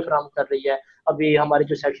 रियासतों में फ्राहम कर रही है। अभी हमारे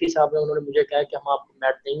जो सेक्रेटरी साहब हैं उन्होंने मुझे कहा कि हम आपको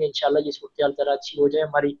मैट देंगे इंशाल्लाह, ये सूरत जरा अच्छी हो जाए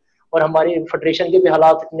हमारी। और हमारी फेडरेशन के भी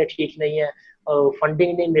हालात इतने ठीक नहीं है,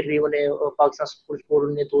 फंडिंग नहीं मिल रही उन्हें। पाकिस्तान स्पोर्ट्स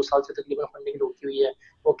बोर्ड ने 2 साल से तकरीबन फंडिंग रोकी हुई है।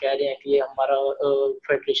 वो कह रहे हैं कि ये हमारा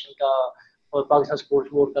फेडरेशन का और पाकिस्तान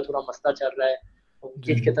स्पोर्ट्स बोर्ड का थोड़ा मसला चल रहा है,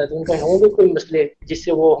 जी। जिसके तहत उनका होंगे कोई मसले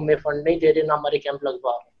जिससे वो हमें फंड नहीं दे रहे, ना हमारे कैंप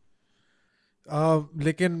लगवा रहे।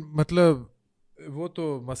 लेकिन मतलब वो तो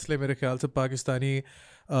मसले मेरे ख्याल से पाकिस्तानी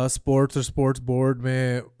स्पोर्ट्स और स्पोर्ट्स बोर्ड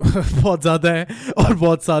में बहुत ज़्यादा हैं और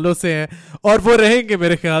बहुत सालों से हैं और वो रहेंगे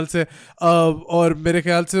मेरे ख्याल से। और मेरे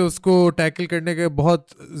ख्याल से उसको टैकल करने के बहुत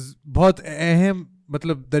बहुत अहम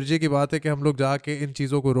मतलब दर्जे की बात है कि हम लोग जाके इन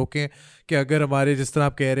चीज़ों को रोकें कि अगर हमारे जिस तरह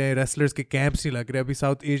आप कह रहे हैं रेसलर्स के कैंप्स नहीं लग रहे, अभी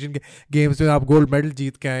साउथ एशियन गेम्स में आप गोल्ड मेडल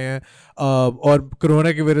जीत के आए हैं और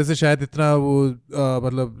कोरोना की वजह से शायद इतना वो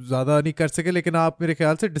मतलब ज़्यादा नहीं कर सके, लेकिन आप मेरे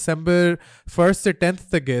ख्याल से दिसंबर 1 से 10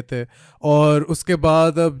 तक गए थे और उसके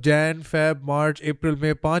बाद अब जैन फेब मार्च अप्रैल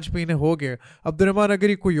में 5 महीने हो गए। अब्दुर्रहमान, अगर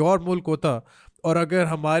ये कोई और मुल्क होता और अगर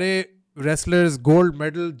हमारे रेसलर्स गोल्ड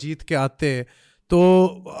मेडल जीत के आते तो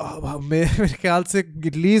मेरे ख्याल से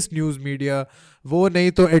एटलीस्ट न्यूज़ मीडिया, वो नहीं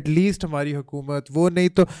तो एटलीस्ट हमारी हुकूमत, वो नहीं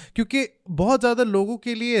तो, क्योंकि बहुत ज़्यादा लोगों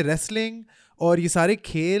के लिए रेसलिंग और ये सारे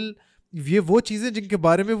खेल ये वो चीज़ें जिनके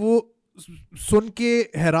बारे में वो सुन के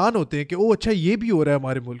हैरान होते हैं कि ओ अच्छा ये भी हो रहा है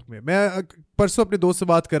हमारे मुल्क में। मैं परसों अपने दोस्त से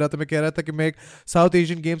बात कर रहा था, मैं कह रहा था कि मैं एक साउथ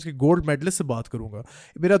एशियन गेम्स के गोल्ड मेडलिस्ट से बात करूंगा।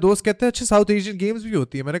 मेरा दोस्त कहता है अच्छा साउथ एशियन गेम्स भी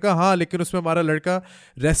होती है? मैंने कहा हाँ, लेकिन उसमें हमारा लड़का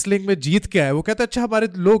रेसलिंग में जीत के आया। वो कहता है अच्छा हमारे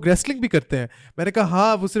लोग रेसलिंग भी करते हैं? मैंने कहा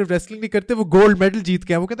हाँ, वो सिर्फ रेसलिंग नहीं करते, वो गोल्ड मेडल जीत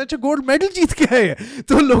के आए। वो कहता है अच्छा गोल्ड मेडल जीत के आए?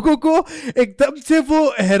 तो लोगों को एकदम से वो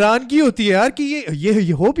हैरानगी होती है यार कि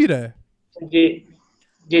ये हो भी रहा है। जी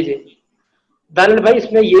जी जी दानिल भाई,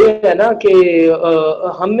 इसमें ये है ना कि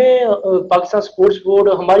हमें पाकिस्तान स्पोर्ट्स बोर्ड,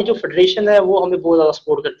 हमारी जो फेडरेशन है वो हमें बहुत ज़्यादा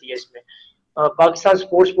सपोर्ट करती है इसमें। पाकिस्तान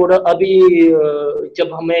स्पोर्ट्स बोर्ड अभी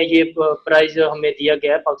जब हमें ये प्राइज हमें दिया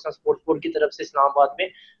गया है पाकिस्तान स्पोर्ट्स बोर्ड की तरफ से इस्लामाबाद में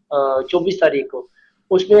 24 तारीख को,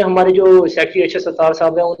 उसमें हमारे जो सेक्रेटरी अरशद सत्तार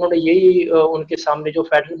साहब हैं उन्होंने यही उनके सामने जो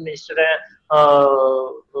फेडरल मिनिस्टर हैं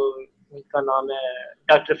उनका नाम है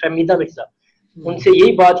डॉक्टर फहमीदा मिर्जा, उनसे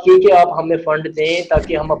यही बात की कि आप हमें फंड दें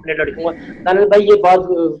ताकि हम अपने लड़कों को। दानिल भाई, ये बात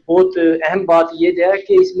बहुत अहम बात ये है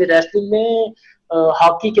कि इसमें रेसलिंग में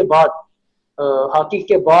हॉकी के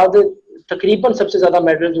बाद तकरीबन सबसे ज्यादा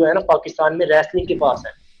मेडल जो है ना पाकिस्तान में रेसलिंग के पास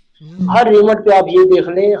है। हर इवेंट पे आप ये देख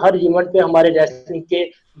लें, हर इवेंट पे हमारे रेसलिंग के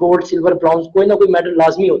गोल्ड सिल्वर ब्रॉन्ज कोई ना कोई मेडल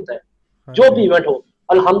लाजमी होता है। जो भी इवेंट हो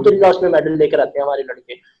अल्हम्दुलिल्लाह उसमें मेडल लेकर आते हैं हमारे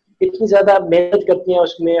लड़के। इतनी ज्यादा मेहनत करते हैं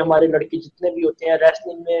उसमें हमारे लड़के जितने भी होते हैं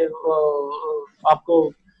रेसलिंग में। आपको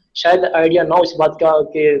शायद आइडिया ना हो इस बात का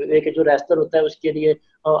कि एक जो रेसलर होता है उसके लिए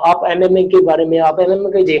आप एमएमए के बारे में, आप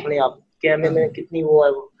एमएमए का ही देख लें आप कि एमएमए कितनी वो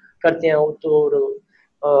है, वो करते हैं।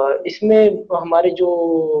 तो इसमें हमारे जो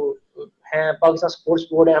हैं पाकिस्तान स्पोर्ट्स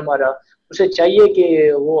बोर्ड है हमारा, उसे चाहिए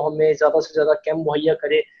कि वो हमें ज्यादा से ज्यादा कैंप मुहैया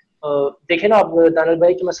करे। देखे ना आप दानिल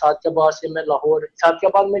भाई कि मैं सादियाबाद से मैं लाहौर,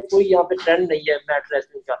 सादियाबाद में कोई यहाँ पे ट्रेंड नहीं है मैट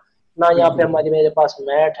रेसलिंग का, ना यहाँ पे मेरे पास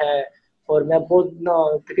मैट है, और मैं बहुत ना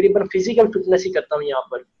तकरीबन फिजिकल फिटनेस ही करता हूँ यहाँ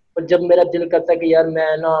पर। और जब मेरा दिल करता है कि यार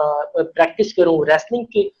मैं ना प्रैक्टिस करूँ रेसलिंग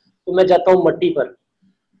की, तो मैं जाता हूँ मट्टी पर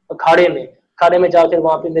खाड़े में जाकर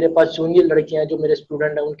वहाँ पे मेरे पास जूनियर लड़के हैं जो मेरे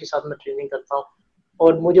स्टूडेंट हैं, उनके साथ मैं ट्रेनिंग करता हूँ।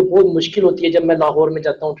 और मुझे बहुत मुश्किल होती है जब मैं लाहौर में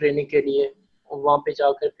जाता हूँ ट्रेनिंग के लिए, वहाँ पे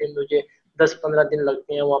जाकर फिर मुझे 10-15 दिन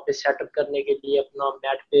लगते हैं वहाँ पे सेटअप करने के लिए अपना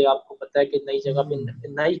मैट पे। आपको पता है कि नई जगह पे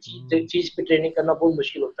नई चीज पे ट्रेनिंग करना बहुत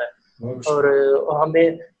मुश्किल होता है, और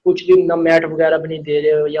हमें कुछ भी ना मैट वगैरह भी नहीं दे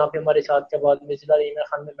रहे। यहाँ पे हमारे साथ के बाद में जिला इमरान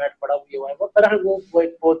खान में मैट पड़ा हुआ है, वो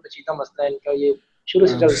एक बहुत पेचीदा मसला है इनका, ये शुरू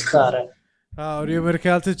से चलता आ रहा है। हाँ, और ये मेरे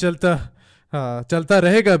ख्याल से चलता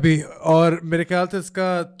रहेगा भी, और मेरे ख्याल से इसका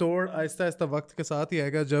तोड़ आहिस्ता आहिस्ता वक्त के साथ ही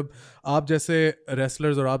आएगा जब आप जैसे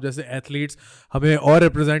रेसलर्स और आप जैसे एथलीट्स हमें और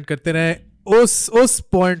रिप्रेजेंट करते रहें उस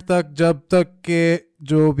पॉइंट तक, जब तक के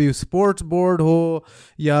जो भी स्पोर्ट्स बोर्ड हो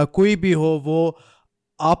या कोई भी हो वो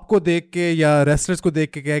आपको देख के या रेसलर्स को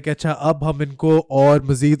देख के कहे कि अच्छा अब हम इनको और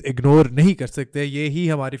मज़ीद इग्नोर नहीं कर सकते, ये ही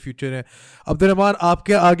हमारी फ्यूचर है। अब्दुर्रहमान,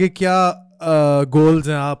 आपके आगे क्या गोल्स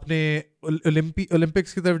हैं? आपने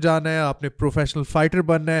ओलंपिक्स की तरफ जाना है, आपने प्रोफेशनल फाइटर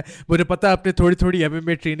बनना है? मुझे पता है आपने थोड़ी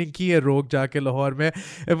एमएमए ट्रेनिंग की है रोक जाके लाहौर में।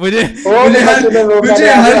 मुझे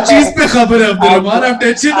हर चीज पे खबर है अब्दुर्रहमान, आप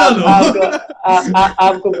टेंशन ना लो।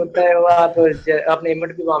 आपको पता है वो आप अपने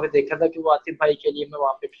इवेंट भी वहाँ पे देखा था कि वो आतिफ भाई के लिए मैं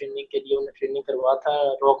वहाँ पे ट्रेनिंग के लिए उन्हें ट्रेनिंग करवा था,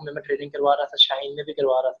 रॉक में मैं ट्रेनिंग करवा रहा था, शाहीन में भी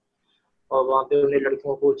करवा रहा था। और वहाँ पे उन्हें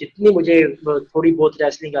लड़कियों को जितनी मुझे थोड़ी बहुत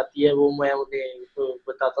रेसलिंग आती है वो मैं उन्हें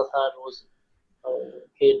बताता था रोज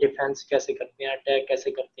कि डिफेंस कैसे करते हैं, अटैक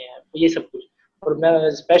कैसे करते हैं, ये सब कुछ। और मैं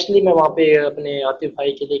स्पेशली मैं वहाँ पे अपने आतिफ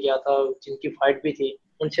भाई के लिए गया था जिनकी फाइट भी थी,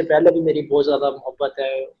 उनसे पहले भी मेरी बहुत ज़्यादा मोहब्बत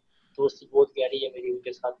है, दोस्ती बहुत गहरी है मेरी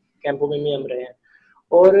उनके साथ, कैंपों में भी हम रहे हैं।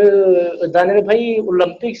 और दानियल भाई,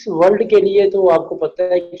 ओलंपिक्स वर्ल्ड के लिए तो आपको पता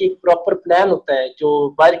है कि एक प्रॉपर प्लान होता है,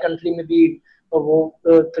 जो बाहर कंट्री में भी वो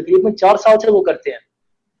तकरीबन 4 साल से वो करते हैं।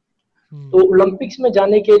 तो ओलंपिक्स में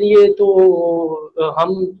जाने के लिए तो हम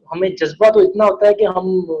हमें जज्बा तो इतना होता है कि हम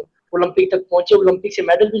ओलंपिक तक पहुंचे, ओलंपिक से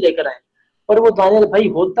मेडल भी लेकर आए। पर वो दानियल भाई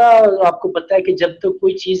होता, आपको पता है कि जब तक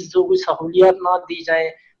कोई चीज जो कोई सहूलियत ना दी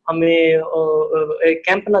जाए, हमें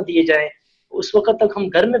कैंप ना दिए जाए, उस वक्त तक हम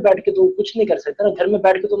घर में बैठ के तो कुछ नहीं कर सकते ना। घर में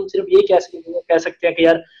बैठ के तो हम सिर्फ ये कह सकते हैं कि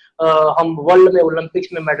यार हम वर्ल्ड में ओलंपिक्स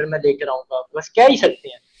में मेडल में लेकर आऊंगा, बस कह ही सकते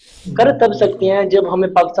हैं। कर तब सकते हैं जब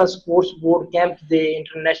हमें पाकिस्तान स्पोर्ट्स बोर्ड कैंप दे,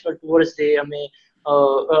 इंटरनेशनल टूर्स दे, हमें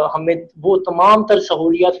वो तमाम तर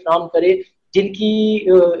सहूलियात फराहम करे जिनकी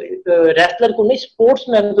रेसलर को नहीं,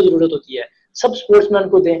 स्पोर्ट्समैन को जरूरत होती है। सब स्पोर्ट्समैन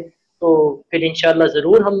को दें तो फिर इंशाल्लाह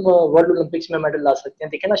जरूर हम वर्ल्ड ओलंपिक्स में मेडल ला सकते हैं।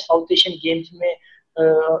 देखें ना, साउथ एशियन गेम्स में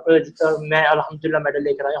मैं अल्हम्दुलिल्लाह मेडल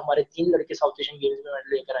लेकर आया, हमारे 3 लड़के साउथ एशियन गेम्स में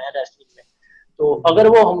मेडल लेकर आए रेसलिंग में। तो अगर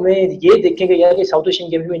वो हमें ये देखेंगे यार कि साउथ एशियन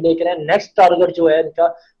गेम्स में लेकर आए, नेक्स्ट टारगेट जो है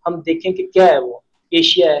इनका, हम देखें कि क्या है वो,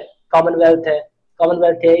 एशिया है, कॉमनवेल्थ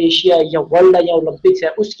है, एशिया है, या वर्ल्ड है, या ओलंपिक्स है,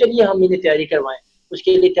 उसके लिए हम इन्हें तैयारी करवाएं।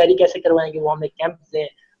 उसके लिए तैयारी कैसे करवाएंगे, वो हमें कैंप दें,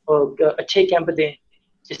 और अच्छे कैंप दें,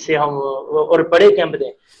 जिससे हम और बड़े कैंप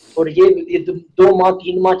दें। और ये 2 माह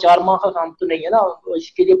 3 माह 4 माह का काम तो नहीं है ना,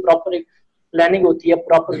 इसके लिए प्रॉपर एक प्लानिंग होती है,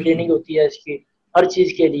 प्रॉपर ट्रेनिंग होती है इसकी हर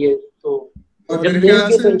चीज के लिए। तो जब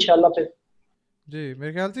देंगे तो इंशाल्लाह फिर जी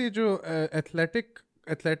मेरे ख्याल से ये जो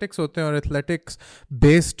एथलेटिक्स होते हैं और एथलेटिक्स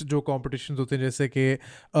बेस्ड जो कॉम्पिटिशन्स होते हैं, जैसे कि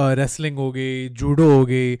रेसलिंग हो गई, जूडो हो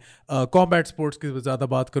गई, कॉम्बैट स्पोर्ट्स की ज़्यादा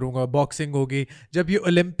बात करूँगा, बॉक्सिंग हो गई, जब ये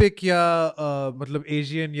ओलंपिक या मतलब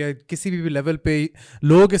एशियन या किसी भी लेवल पे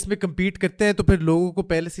लोग इसमें compete करते हैं, तो फिर लोगों को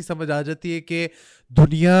पहले से समझ आ जाती है कि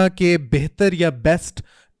दुनिया के बेहतर या बेस्ट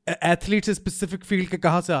एथलीट्स स्पेसिफिक फील्ड के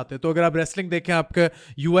कहाँ से आते हैं। तो अगर आप रेसलिंग देखें, आपका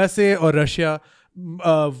यूएसए और Russia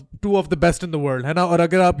 2 of the best in the world है ना। और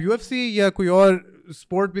अगर आप यूएफसी या कोई और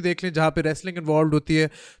स्पोर्ट भी देख लें जहाँ पे रेसलिंग इन्वॉल्व होती है,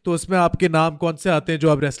 तो उसमें आपके नाम कौन से आते हैं जो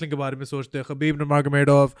आप रेसलिंग के बारे में सोचते हैं? खबीब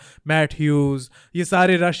नurmagomedov, मैट ह्यूज, ये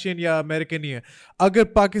सारे रशियन या अमेरिकन ही है। अगर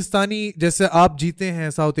पाकिस्तानी जैसे आप जीते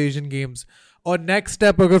हैं साउथ एशियन गेम्स, और नेक्स्ट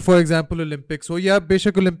स्टेप अगर फॉर एग्जांपल ओलंपिक्स हो, या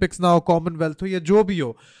बेशक ओलंपिक्स ना हो, कॉमनवेल्थ हो, या जो भी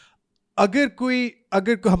हो,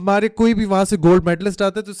 अगर हमारे कोई भी वहां से गोल्ड मेडलिस्ट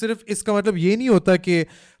आता है, तो सिर्फ इसका मतलब ये नहीं होता कि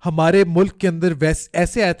हमारे मुल्क के अंदर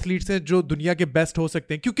ऐसे एथलीट्स हैं जो दुनिया के बेस्ट हो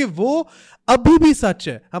सकते हैं, क्योंकि वो अभी भी सच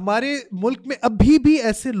है। हमारे मुल्क में अभी भी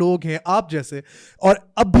ऐसे लोग हैं आप जैसे, और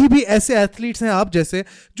अभी भी ऐसे एथलीट्स हैं आप जैसे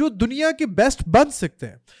जो दुनिया के बेस्ट बन सकते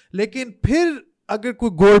हैं। लेकिन फिर अगर कोई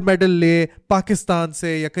गोल्ड मेडल ले पाकिस्तान से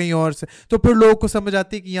या कहीं और से, तो फिर लोगों को समझ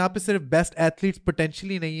आती है कि यहाँ पे सिर्फ बेस्ट एथलीट्स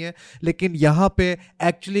पोटेंशियली नहीं है, लेकिन यहाँ पे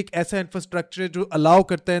एक्चुअली एक ऐसा इंफ्रास्ट्रक्चर है जो अलाउ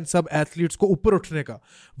करता है इन सब एथलीट्स को ऊपर उठने का।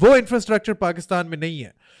 वो इंफ्रास्ट्रक्चर पाकिस्तान में नहीं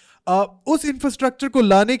है। उस इंफ्रास्ट्रक्चर को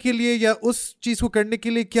लाने के लिए या उस चीज़ को करने के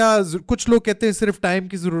लिए कुछ लोग कहते हैं सिर्फ टाइम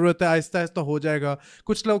की ज़रूरत है, आहिस्ता आहिस्ता हो जाएगा।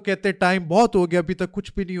 कुछ लोग कहते हैं टाइम बहुत हो गया, अभी तक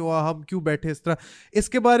कुछ भी नहीं हुआ, हम क्यों बैठे इस तरह।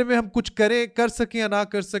 इसके बारे में हम कुछ कर सकें या ना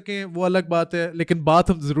कर सकें वो अलग बात है, लेकिन बात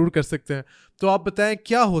हम ज़रूर कर सकते हैं। तो आप बताएं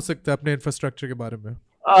क्या हो सकता है अपने इंफ्रास्ट्रक्चर के बारे में?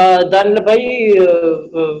 दानिल भाई,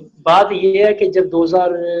 बात ये है कि जब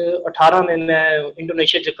 2018 में मैं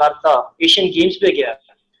इंडोनेशिया जकार्ता एशियन गेम्स पे गया,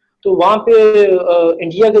 तो वहां पे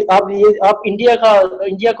इंडिया के आप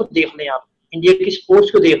इंडिया को देख लें, आप इंडिया की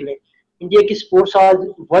स्पोर्ट्स को देख लें। इंडिया की स्पोर्ट्स आज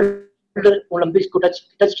वर्ल्ड ओलंपिक्स को टच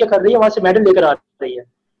क्या कर रही है, वहां से मेडल लेकर आ रही है।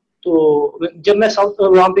 तो जब मैं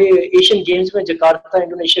वहां पे एशियन गेम्स में जकार्ता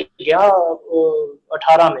इंडोनेशिया गया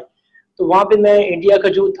 18 में, तो वहां पे मैं इंडिया का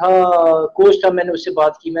जो था कोच था, मैंने उससे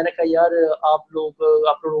बात की। मैंने कहा यार आप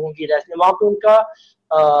लोगों की रेस में, वहां पे उनका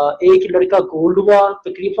एक लड़का गोल्ड हुआ,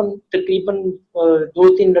 तकरीबन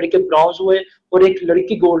 2-3 लड़के ब्रॉन्ज हुए, और एक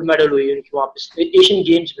लड़की गोल्ड मेडल हुई उनकी वहां पे एशियन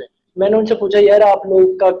गेम्स में। मैंने उनसे पूछा यार आप लोगों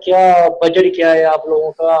का क्या बजट क्या है, आप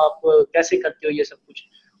लोगों का, आप कैसे करते हो ये सब कुछ?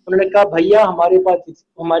 उन्होंने कहा भैया हमारे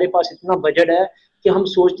पास इतना बजट है कि हम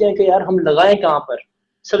सोचते हैं कि यार हम लगाएं कहाँ पर।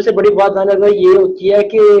 सबसे बड़ी बात आने भाई ये होती है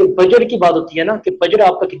कि बजट की बात होती है ना, कि बजट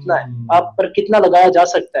आपका कितना है, आप पर कितना लगाया जा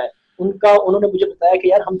सकता है। उन्होंने मुझे बताया कि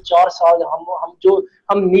यार हम 4 साल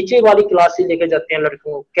हम नीचे वाली क्लास से लेकर जाते हैं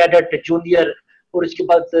लड़कों, कैडेट, जूनियर, और उसके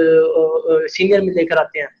बाद सीनियर में लेकर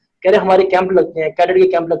आते हैं। कह रहे हमारे कैंप लगते हैं, कैडेट के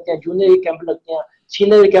कैंप लगते हैं, जूनियर के कैंप लगते हैं,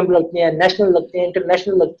 सीनियर के कैंप लगते हैं, नेशनल लगते हैं,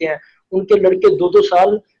 इंटरनेशनल लगते हैं। उनके लड़के 2-2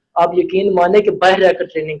 साल, आप यकीन माने कि बाहर रहकर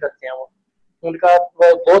ट्रेनिंग करते हैं। वो उनका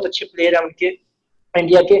बहुत अच्छे प्लेयर है उनके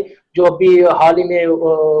इंडिया के, जो अभी हाल ही में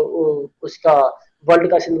उसका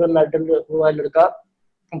वर्ल्ड का सिल्वर मेडल हुआ लड़का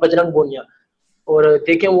बजरंग बोनिया। और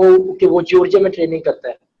देखें वो कि वो जॉर्जिया में ट्रेनिंग करता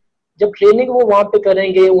है। जब ट्रेनिंग वो वहां पे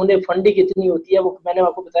करेंगे, उन्हें फंडिंग कितनी होती है, वो मैंने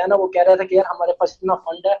आपको बताया ना, वो कह रहा था कि यार हमारे पास इतना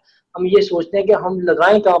फंड है, हम ये सोचते हैं कि हम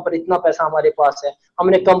लगाएं कहाँ पर, इतना पैसा हमारे पास है।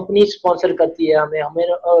 हमने कंपनी स्पॉन्सर करती है, हमें हमें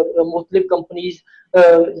मुख्तलिफ कंपनीज,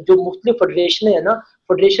 जो मुख्तलिफ फेडरेशन है ना,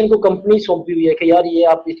 फेडरेशन को कंपनी सौंपी हुई है कि यार ये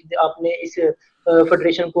आपने इस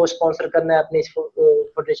फेडरेशन को स्पॉन्सर करना है, अपने इस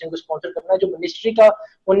फेडरेशन को स्पॉन्सर करना है। जो मिनिस्ट्री का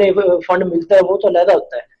उन्हें फंड मिलता है वो तो अलग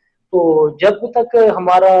होता है। तो जब तक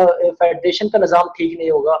हमारा फेडरेशन का निज़ाम ठीक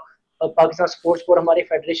नहीं होगा, पाकिस्तान स्पोर्ट्स बोर्ड हमारी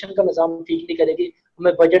फेडरेशन का निज़ाम ठीक नहीं करेगी,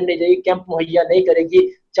 हमें बजट नहीं देगी, कैंप मुहैया नहीं करेगी,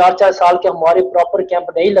 4-4 साल के हमारे प्रॉपर कैंप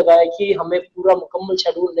नहीं लगाएगी, हमें पूरा मुकम्मल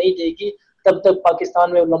शेड्यूल नहीं देगी, तब तक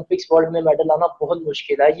पाकिस्तान में ओलंपिक्स वर्ल्ड में मेडल आना बहुत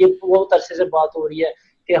मुश्किल है। ये बहुत अरसे से बात हो रही है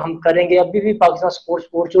कि हम करेंगे। अभी भी पाकिस्तान स्पोर्ट्स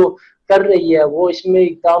बोर्ड जो कर रही है, वो इसमें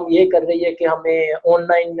इकदाम ये कर रही है कि हमें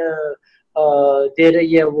ऑनलाइन दे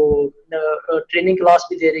रही है, वो ट्रेनिंग क्लास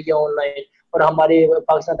भी दे रही है ऑनलाइन, और हमारे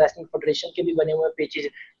पाकिस्तान रेसलिंग फेडरेशन के भी बने हुए पेजेस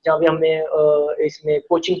जहाँ पे हमें इसमें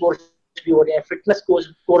कोचिंग कोर्स भी हो रहे हैं, फिटनेस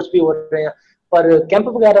कोर्स भी हो रहे हैं, पर कैंप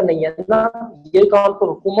वगैरह नहीं है ना। ये काम तो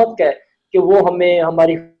हुकूमत का है कि वो हमें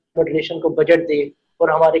हमारी फेडरेशन को बजट दे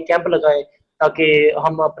और हमारे कैंप लगाए, ताकि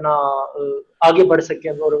हम अपना आगे बढ़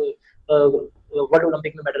सकें और वर्ल्ड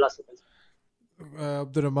ओलंपिक में मेडल ला सकें।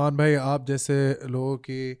 अब्दुर्रहमान भाई, आप जैसे लोगों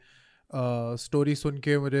की स्टोरी सुन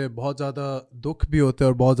के मुझे बहुत ज़्यादा दुख भी होता है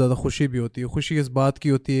और बहुत ज़्यादा खुशी भी होती है। खुशी इस बात की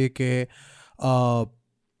होती है कि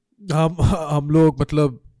हम लोग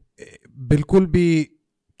मतलब बिल्कुल भी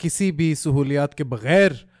किसी भी सहूलियात के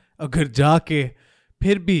बग़ैर अगर जाके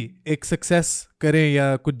फिर भी एक सक्सेस करें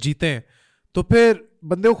या कुछ जीतें तो फिर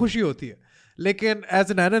बंदे को खुशी होती है। लेकिन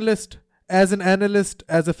as an analyst, as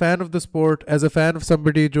a fan of the sport, as a fan of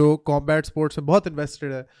somebody जो कॉम्बैट स्पोर्ट्स में बहुत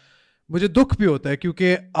इन्वेस्टेड है, मुझे दुख भी होता है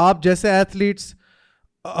क्योंकि आप जैसे एथलीट्स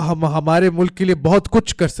हमारे मुल्क के लिए बहुत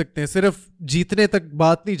कुछ कर सकते हैं। सिर्फ जीतने तक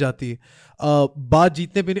बात नहीं जाती, बात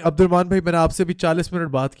जीतने भी नहीं। अब्दुर्रहमान भाई, मैंने आपसे भी 40 मिनट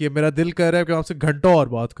बात की है, मेरा दिल कर रहा है कि आपसे घंटों और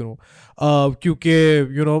बात करूं, क्योंकि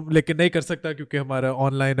लेकिन नहीं कर सकता क्योंकि हमारा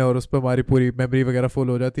ऑनलाइन है और उस पर हमारी पूरी मेमोरी वगैरह फुल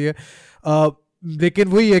हो जाती है। लेकिन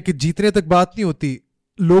वही है कि जीतने तक बात नहीं होती।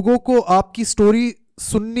 लोगों को आपकी स्टोरी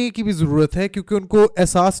सुनने की भी ज़रूरत है क्योंकि उनको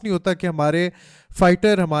एहसास नहीं होता कि हमारे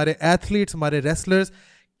फाइटर, हमारे एथलीट्स, हमारे रेसलर्स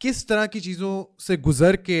किस तरह की चीज़ों से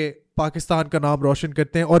गुजर के पाकिस्तान का नाम रोशन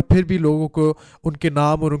करते हैं, और फिर भी लोगों को उनके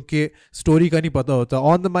नाम और उनके स्टोरी का नहीं पता होता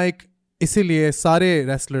ऑन द माइक। इसीलिए सारे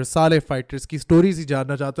रेसलर्स, सारे फाइटर्स की स्टोरीज ही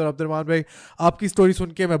जानना चाहते हैं। और अब्दुर्रहमान भाई, आपकी स्टोरी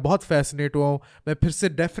सुन के मैं बहुत फैसिनेट हुआ हूँ। मैं फिर से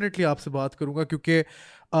डेफिनेटली आपसे बात करूँगा क्योंकि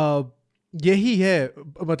यही है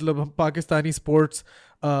मतलब हम पाकिस्तानी स्पोर्ट्स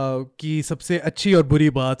की सबसे अच्छी और बुरी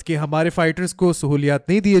बात कि हमारे फाइटर्स को सहूलियात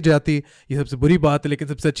नहीं दी जाती। ये सबसे बुरी बात है। लेकिन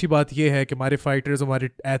सबसे अच्छी बात ये है कि हमारे फाइटर्स, हमारे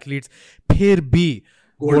एथलीट्स फिर भी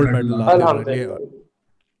गोल्ड मेडल लाते हैं।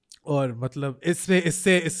 और मतलब इससे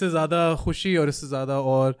इससे इससे ज़्यादा खुशी और इससे ज़्यादा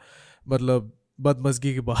और मतलब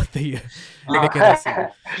बदमज़गी की बात नहीं है। लेकिन ऐसे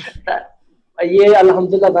ये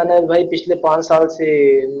अल्हम्दुलिल्लाह दानियाल भाई, पिछले 5 साल से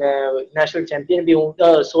मैं नेशनल चैंपियन भी हूँ,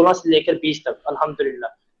 16 से लेकर 20 तक अल्हम्दुलिल्लाह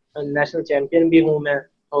नेशनल चैंपियन भी हूँ मैं।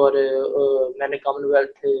 और मैंने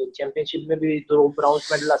कॉमनवेल्थ चैंपियनशिप में भी 2 ब्राउन्ज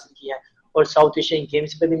मेडल हासिल किए हैं, और साउथ एशियन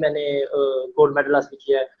गेम्स में भी मैंने गोल्ड मेडल हासिल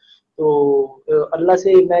किया है। तो अल्लाह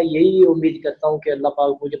से मैं यही उम्मीद करता हूँ कि अल्लाह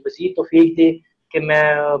पाक मुझे मज़ीद तौफीक दे कि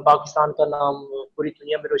मैं पाकिस्तान का नाम पूरी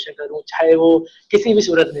दुनिया में रोशन करूँ, चाहे वो किसी भी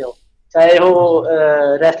सूरत में हो, चाहे वो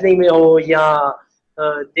रेसलिंग में हो या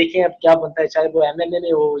देखें अब क्या बनता है, चाहे वो एमएमए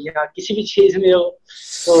में हो या किसी भी चीज में हो।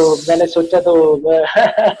 तो मैंने सोचा तो सोचा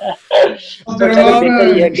तो बेहतर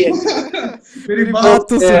ही है कि मेरी बात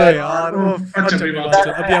तो सुनो यार।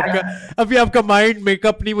 अच्छा, अभी आपका माइंड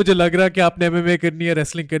मेकअप नहीं मुझे लग रहा कि आपने एमएमए करनी है,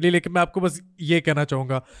 रेसलिंग करनी है। लेकिन मैं आपको बस ये कहना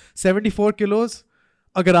चाहूंगा, 74 किलोज,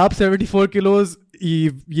 अगर आप 74 किलोज,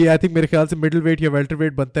 ये आई थिंक मेरे ख्याल से मिडिल वेट या वेल्टर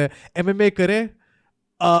वेट बनता है, एमएमए करें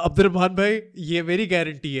अब्दुर्रहमान भाई, ये मेरी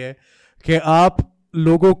गारंटी है कि आप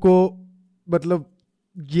लोगों को मतलब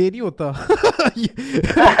ये नहीं होता।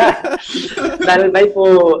 भाई वो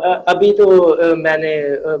अभी तो मैंने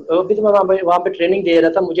अभी तो मैं वहाँ पे ट्रेनिंग दे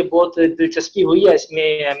रहा था, मुझे बहुत दिलचस्पी हुई है इसमें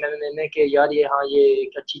एमएमए में कि यार ये हाँ ये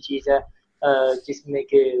एक अच्छी चीज है जिसमें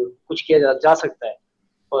कि कुछ किया जा सकता है।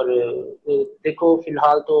 और देखो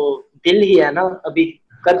फिलहाल तो दिल ही है ना, अभी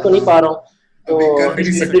कर तो नहीं पा रहा हूँ, तो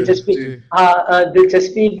दिलचस्पी, हाँ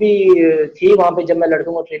दिलचस्पी भी थी वहाँ पे। जब मैं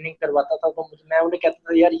लड़कों को ट्रेनिंग करवाता था तो मैं उन्हें कहता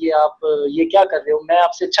था यार ये आप ये क्या कर रहे हो, मैं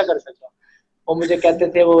आपसे अच्छा कर सकता हूँ। वो मुझे कहते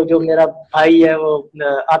थे, वो जो मेरा भाई है वो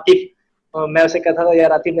आतिफ, मैं उसे कहता था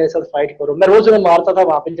यार आतिफ मेरे साथ फाइट करो। मैं रोज उन्हें मारता था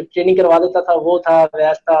वहाँ पे जब ट्रेनिंग करवा देता था। वो था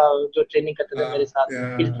अवैस था जो ट्रेनिंग करते थे मेरे साथ,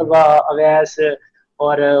 इल्तवा, अवैस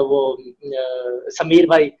और वो समीर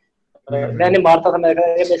भाई। मैंने मारता था, मैं कहा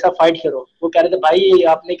मेरे साथ फाइट करो, वो कह रहे थे भाई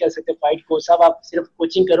आप नहीं कर सकते फाइट, कोच साहब आप सिर्फ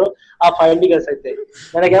कोचिंग करो, आप फाइट नहीं कर सकते।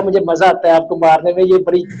 मैंने कहा मुझे मजा आता है आपको मारने में, ये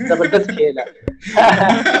बड़ी जबरदस्त खेल है।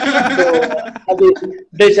 तो अभी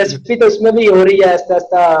दिलचस्पी तो इसमें भी हो रही है आहिस्ता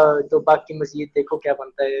आहिस्ता, तो बाकी मजीद देखो क्या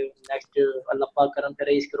बनता है नेक्स्ट, अल्लाह पाक करम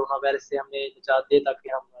करे इस कोरोना वायरस से हमें निजात दे ताकि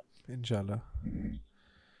हम इंशाल्लाह।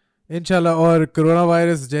 और कोरोना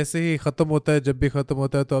वायरस जैसे ही ख़त्म होता है, जब भी ख़त्म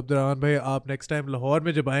होता है, तो अब्दुर्रहमान भाई आप नेक्स्ट टाइम लाहौर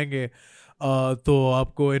में जब आएंगे तो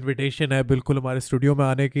आपको इनविटेशन है बिल्कुल हमारे स्टूडियो में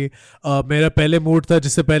आने की। मेरा पहले मूड था,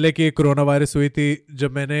 जिससे पहले कि कोरोना वायरस हुई थी,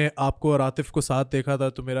 जब मैंने आपको और आतिफ को साथ देखा था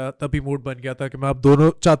तो मेरा तभी मूड बन गया था कि मैं आप दोनों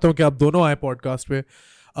चाहता हूँ कि आप दोनों आए पॉडकास्ट पे।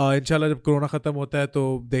 इंशाल्लाह जब कोरोना ख़त्म होता है तो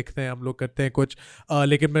देखते हैं, हम लोग करते हैं कुछ।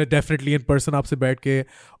 लेकिन मैं डेफिनेटली इन पर्सन आपसे बैठ के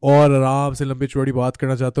और आराम से लंबी चौड़ी बात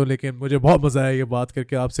करना चाहता हूँ। लेकिन मुझे बहुत मज़ा आया ये बात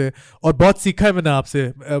करके आपसे, और बहुत सीखा है मैंने आपसे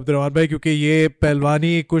अब्दुर्रहमान भाई, क्योंकि ये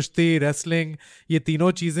पहलवानी, कुश्ती, रेसलिंग, ये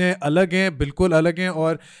तीनों चीज़ें अलग हैं, बिल्कुल अलग हैं,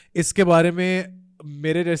 और इसके बारे में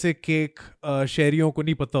मेरे जैसे केक शहरियों को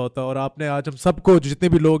नहीं पता होता। और आपने आज हम सबको, जितने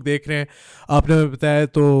भी लोग देख रहे हैं, आपने हमें बताया,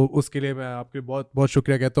 तो उसके लिए मैं आपके बहुत बहुत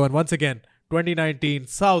शुक्रिया कहता हूँ। And once again 2019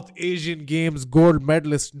 South Asian Games gold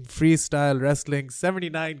medalist in freestyle wrestling,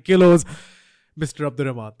 79 kilos, Mr.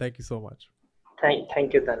 Abdurrahman. Thank you so much.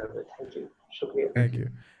 Thank you, Tanvir. Thank you. Shukriya. Thank you.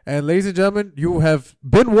 And ladies and gentlemen, you have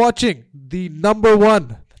been watching the number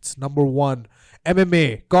one MMA,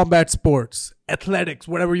 combat sports,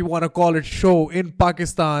 athletics, whatever you want to call it, show in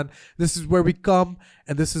Pakistan. This is where we come,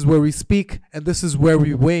 and this is where we speak, and this is where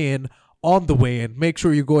we weigh in on the way in. Make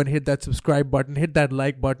sure you go and hit that subscribe button, hit that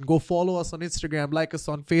like button, go follow us on Instagram, like us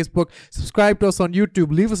on Facebook, subscribe to us on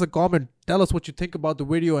YouTube, leave us a comment, tell us what you think about the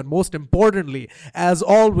video, and most importantly, as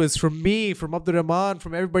always, from me, from Abdurrahman,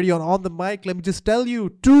 from everybody on the mic, let me just tell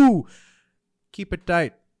you to keep it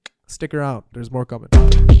tight, stick around, there's more coming.